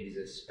communities,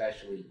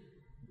 especially.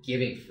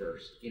 Giving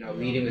first,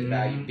 leading with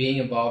value, being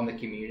involved in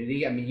the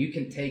community. I mean, you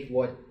can take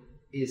what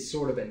is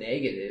sort of a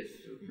negative,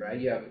 right?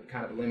 You have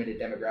kind of a limited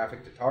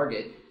demographic to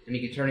target, and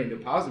you can turn it into a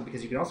positive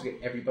because you can also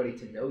get everybody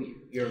to know you.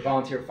 You're a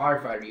volunteer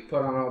firefighter. You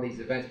put on all these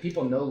events.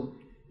 People know,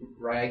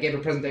 right? I gave a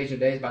presentation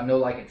today about know,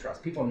 like, and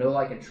trust. People know,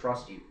 like, and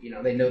trust you.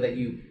 They know that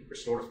you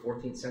restored a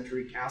 14th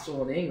century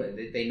castle in England.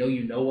 They know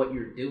you know what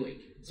you're doing.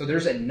 So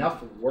there's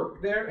enough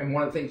work there. And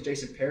one of the things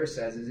Jason Paris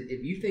says is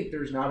if you think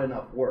there's not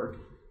enough work,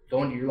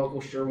 go into your local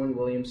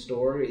Sherwin-Williams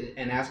store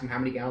and ask them how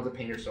many gallons of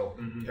paint are sold,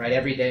 right?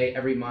 Every day,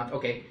 every month.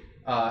 Okay,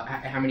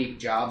 how many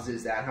jobs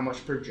is that? How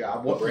much per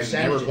job? What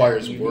percentage? That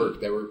requires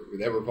work. That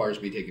requires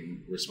me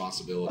taking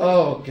responsibility.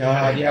 Oh,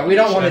 God, we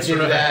don't want to do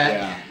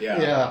that.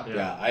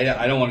 Yeah.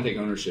 I don't want to take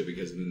ownership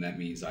because then that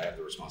means I have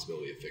the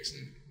responsibility of fixing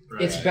it.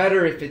 Right. It's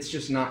better if it's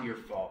just not your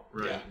fault.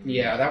 Right.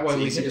 Yeah, that way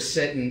we can just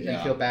sit and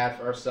feel bad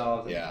for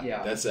ourselves.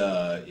 Yeah. That's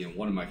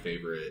one of my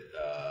favorite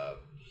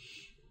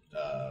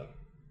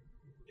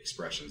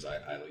expressions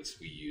at least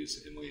we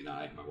use, Emily and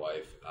I, my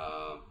wife.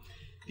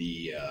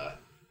 The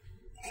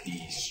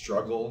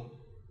struggle,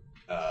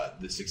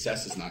 the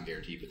success is not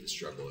guaranteed, but the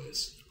struggle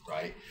is,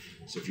 right?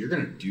 So if you're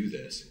going to do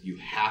this, you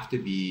have to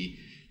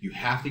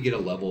get a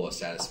level of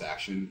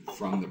satisfaction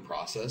from the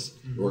process,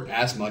 or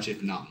as much,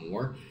 if not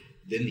more,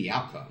 than the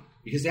outcome,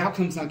 because the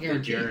outcome's not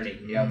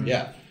guaranteed.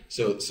 Yeah.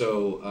 So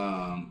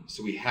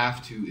we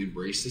have to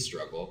embrace the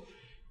struggle.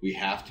 We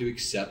have to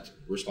accept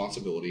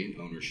responsibility and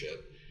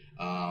ownership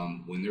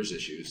when there's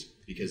issues,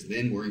 because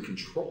then we're in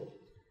control,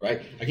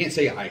 right? I can't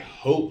say I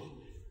hope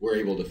we're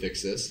able to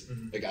fix this.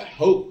 Like, I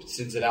hope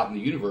sends it out in the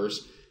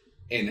universe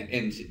and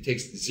it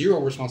takes zero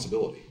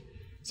responsibility.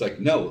 It's like,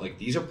 no, like,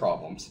 these are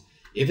problems.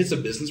 If it's a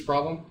business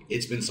problem,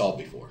 it's been solved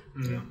before.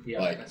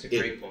 That's a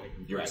great point.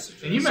 You're right.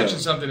 And you mentioned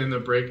something in the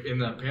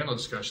panel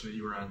discussion that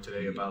you were on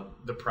today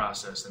about the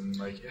process and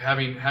like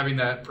having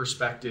that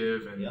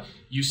perspective, and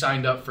you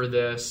signed up for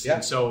this,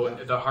 and so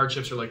the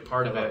hardships are like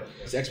part of it.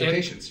 It's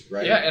expectations,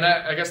 right? Yeah, and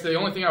I guess the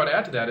only thing I would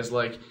add to that is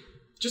like,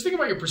 just think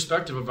about your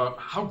perspective about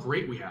how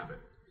great we have it.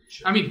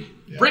 Sure. I mean,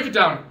 break it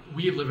down.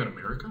 We live in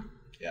America.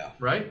 Yeah.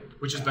 Right?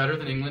 Which is better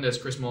than England, as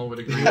Chris Mull would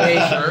agree.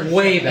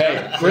 Way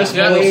better. Chris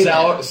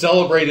Mull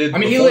celebrated the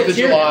 4th of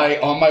July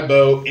on my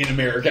boat in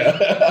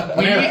America.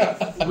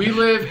 We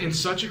live in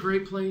such a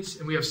great place,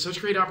 and we have such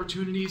great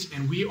opportunities,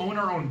 and we own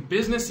our own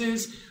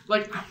businesses.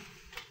 Like,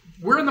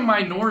 we're in the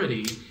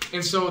minority,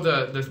 and so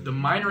the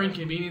minor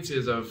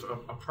inconveniences of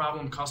a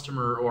problem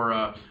customer or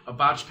a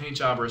botched paint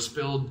job or a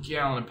spilled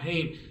gallon of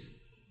paint,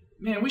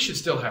 man, we should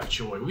still have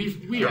joy.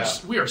 We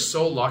are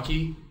so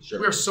lucky.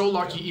 Sure. We are so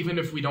lucky, even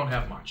if we don't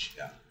have much.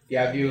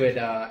 Yeah, I view it.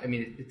 I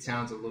mean, it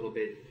sounds a little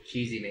bit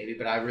cheesy, maybe,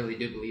 but I really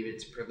do believe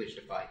it's a privilege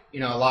to fight. A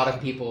lot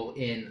of people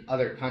in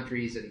other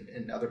countries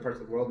and other parts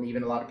of the world, and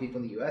even a lot of people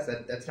in the U.S.,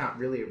 that's not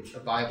really a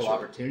viable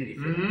opportunity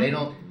for them.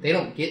 They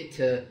don't get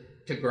to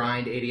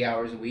grind 80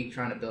 hours a week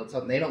trying to build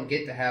something. They don't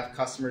get to have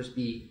customers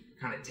be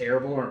kind of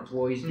terrible or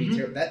employees be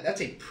terrible.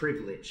 That's a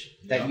privilege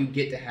that you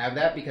get to have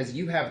that, because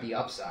you have the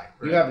upside.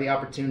 You have the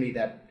opportunity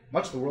that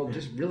much of the world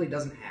just really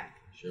doesn't have.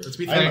 Sure. Let's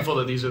be thankful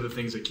that these are the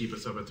things that keep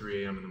us up at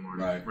 3 a.m. in the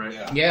morning.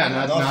 Right. Yeah,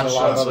 not a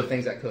lot of other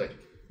things that could.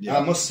 Yeah.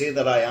 I must say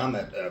that I am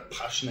a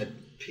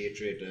passionate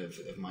patriot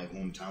of my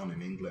hometown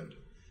in England,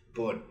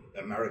 but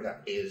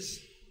America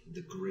is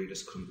the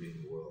greatest country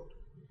in the world.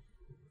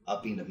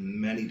 I've been to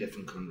many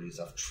different countries.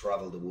 I've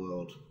traveled the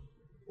world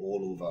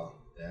all over,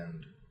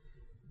 and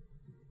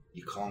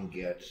you can't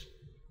get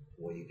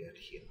what you get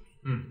here.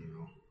 You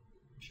know.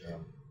 Sure.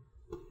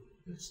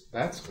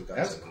 That's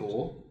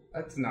cool.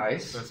 That's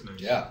nice. That's nice.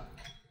 Yeah.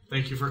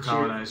 Thank you for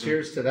colonizing.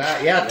 Cheers to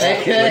that. Yeah,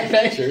 thank you.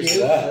 Cheers to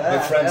that.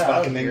 My friends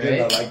back in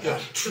England are like,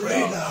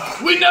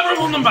 traitor. We never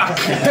won them back.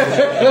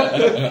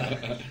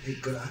 Hey,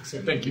 good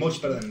accent. Thank you.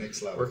 Much better than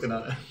Nick's level. Working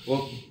on it.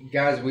 Well,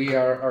 guys, we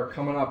are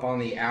coming up on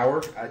the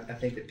hour. I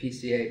think the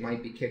PCA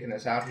might be kicking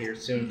us out here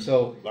soon.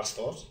 So, Last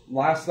thoughts?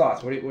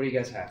 What do you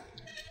guys have?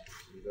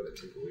 You got to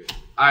take away.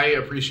 I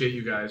appreciate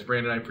you guys.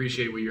 Brandon, I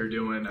appreciate what you're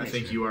doing. I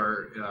think you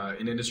are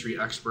an industry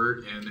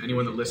expert, and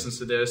anyone that listens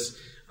to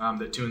this,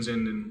 that tunes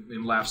in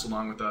and laughs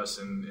along with us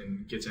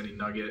and gets any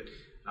nugget,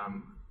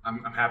 I'm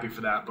happy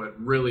for that.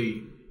 But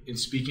really, in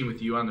speaking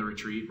with you on the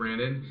retreat,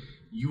 Brandon,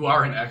 you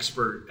are an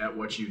expert at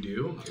what you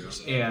do,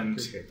 and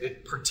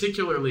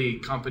particularly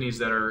companies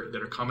that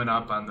are coming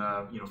up on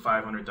the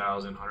 $500,000,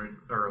 $100,000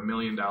 or $1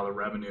 million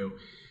revenue.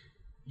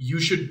 You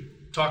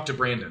should talk to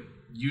Brandon.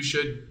 You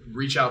should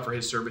reach out for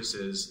his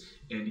services,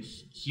 and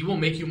he will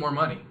make you more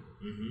money.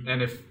 Mm-hmm.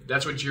 And if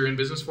that's what you're in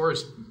business for,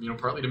 is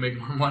partly to make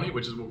more money,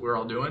 which is what we're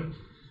all doing,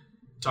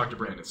 talk to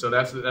Brandon. So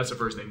that's the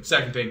first thing.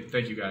 Second thing,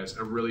 thank you guys.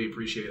 I really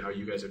appreciate how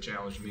you guys have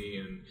challenged me,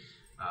 and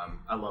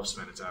I love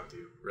spending time with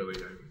you.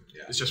 Really,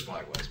 it's just fun.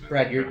 Likewise, man.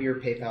 Brad, your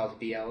PayPal is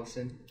B.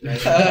 Ellison.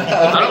 Right?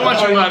 I don't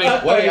want your money.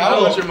 Wait, I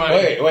don't want your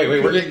money. Wait.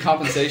 We're getting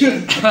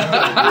compensation.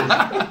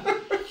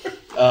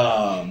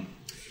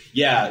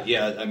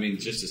 Yeah. I mean,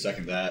 just to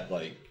second that,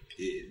 like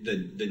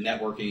the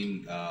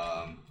networking,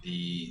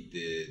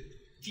 the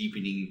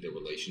deepening the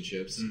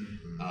relationships,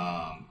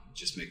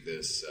 just make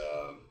this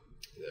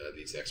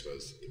these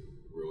expos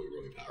really,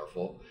 really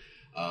powerful.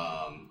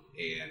 And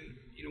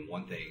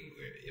one thing,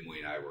 Emily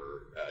and I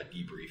were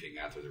debriefing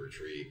after the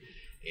retreat,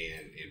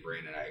 and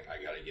Brandon, I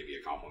got to give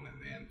you a compliment,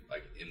 man.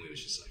 Like Emily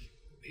was just like,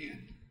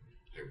 man,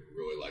 I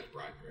really liked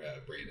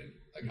Brandon.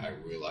 Like I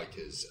really liked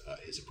his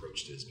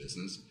approach to his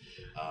business.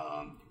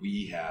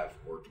 We have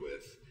worked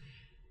with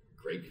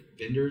great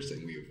vendors,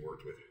 and we have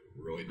worked with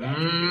really bad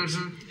vendors.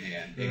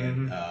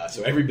 And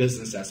so every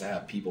business has to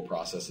have people,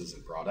 processes,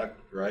 and product,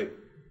 right?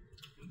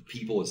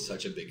 People is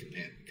such a big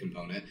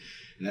component,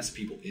 and that's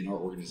people in our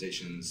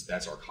organizations.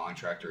 That's our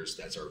contractors.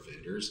 That's our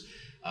vendors.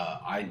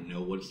 I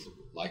know what it's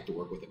like to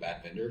work with a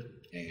bad vendor,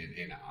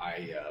 and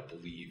I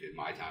believe in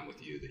my time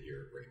with you that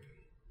you're a great vendor.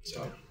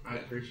 So I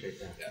appreciate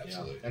that. Yeah,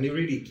 absolutely.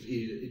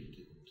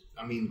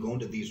 And going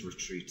to these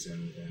retreats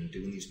and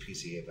doing these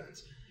PCA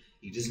events,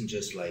 he doesn't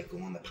just like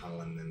go on the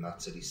panel and then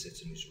that's it. He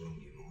sits in his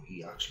room.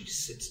 He actually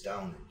sits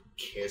down and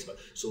cares about.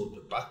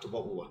 So back to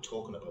what we were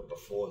talking about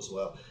before as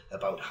well,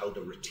 about how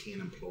to retain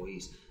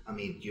employees. I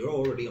mean, you're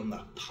already on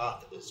that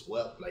path as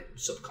well, like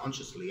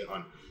subconsciously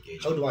on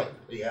how do I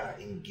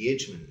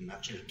engagement and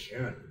actually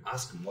caring,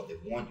 ask them what they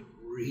want.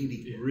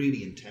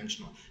 Really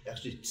intentional. You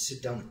actually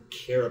sit down and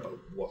care about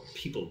what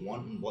people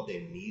want and what their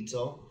needs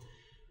are.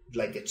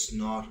 Like it's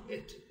not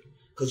it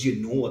because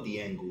you know what the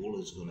end goal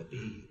is going to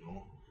be,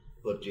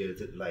 but you're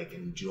like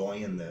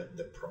enjoying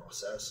the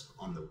process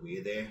on the way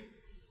there.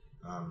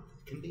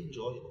 Can be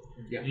enjoyable.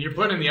 Yeah, and you're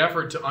putting in the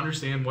effort to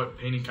understand what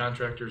painting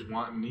contractors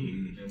want and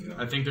need. And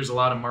I think there's a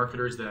lot of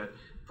marketers that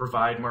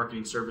provide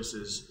marketing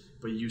services,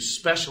 but you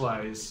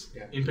specialize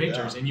in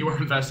painters, and you are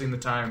investing the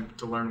time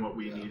to learn what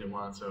we need and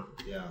want. So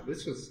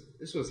this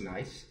was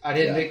nice. I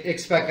didn't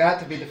expect that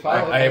to be the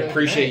final. I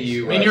appreciate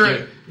you. I mean, you're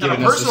on a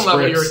personal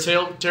level, you're a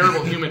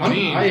terrible human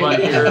being,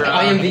 but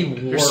I am the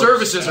worst. Your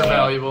services are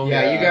valuable.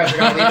 Yeah, you guys are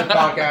going to leave the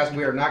podcast.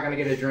 We are not going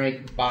to get a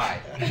drink. Bye.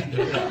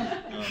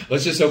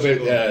 Let's just hope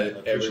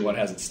everyone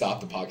hasn't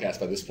stopped the podcast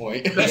by this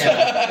point. No,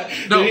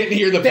 they didn't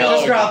hear the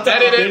plug. They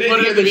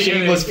didn't hear the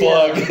shameless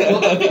plug.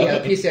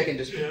 The PC, I can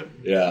just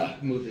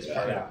move this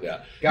part out.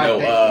 Yeah.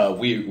 God,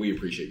 we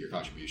appreciate your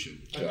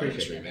contribution to our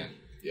industry, man.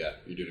 Yeah,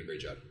 you're doing a great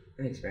job.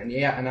 Thanks, man.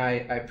 Yeah, and I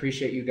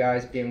appreciate you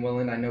guys being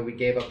willing. I know we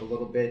gave up a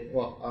little bit.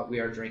 Well, we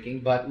are drinking,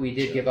 but we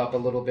did give up a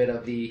little bit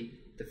of the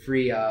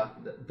free the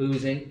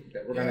boozing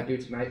that we're going to do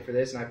tonight for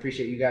this. And I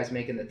appreciate you guys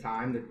making the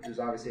time. There's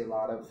obviously a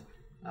lot of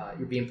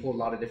you're being pulled a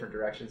lot of different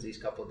directions these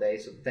couple of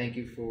days. So thank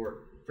you for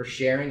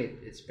sharing.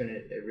 It's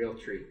been a real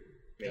treat.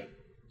 Yeah,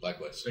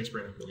 likewise. Thanks,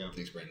 Brandon. Yeah.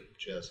 Thanks, Brandon.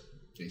 Cheers.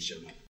 Thanks,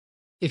 gentlemen.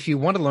 If you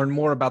want to learn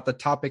more about the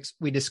topics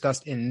we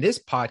discussed in this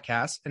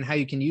podcast and how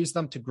you can use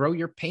them to grow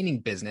your painting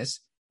business,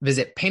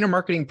 visit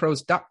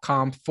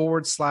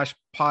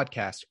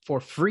paintermarketingpros.com/podcast for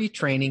free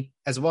training,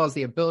 as well as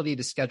the ability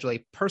to schedule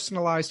a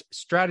personalized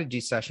strategy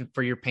session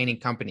for your painting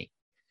company.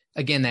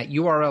 Again, that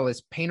URL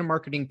is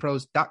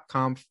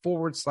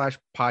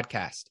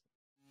paintermarketingpros.com/podcast.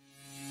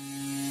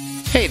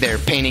 Hey there,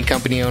 painting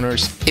company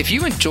owners. If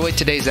you enjoyed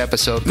today's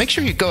episode, make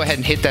sure you go ahead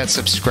and hit that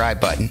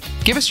subscribe button.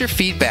 Give us your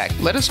feedback.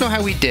 Let us know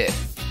how we did.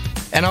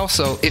 And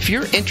also, if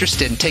you're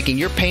interested in taking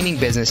your painting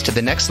business to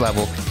the next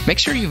level, make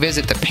sure you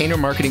visit the Painter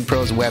Marketing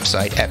Pros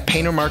website at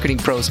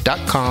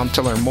paintermarketingpros.com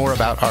to learn more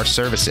about our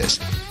services.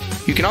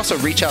 You can also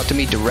reach out to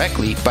me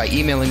directly by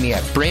emailing me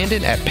at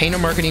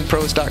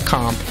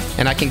brandon@paintermarketingpros.com,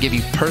 and I can give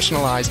you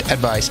personalized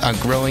advice on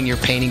growing your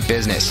painting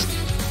business.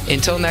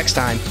 Until next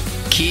time,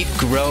 keep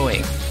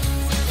growing.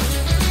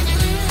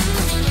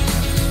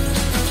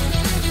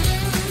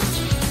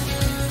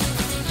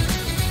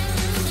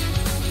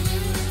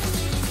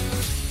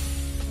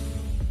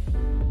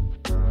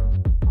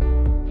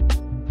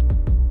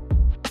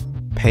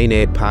 Paint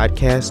Ed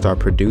podcasts are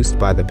produced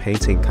by the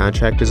Painting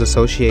Contractors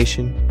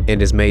Association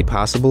and is made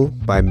possible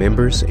by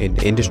members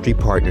and industry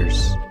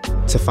partners.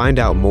 To find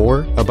out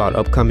more about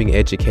upcoming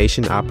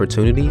education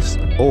opportunities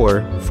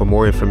or for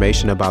more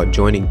information about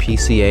joining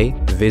PCA,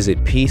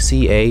 visit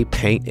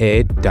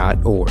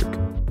pcapainted.org.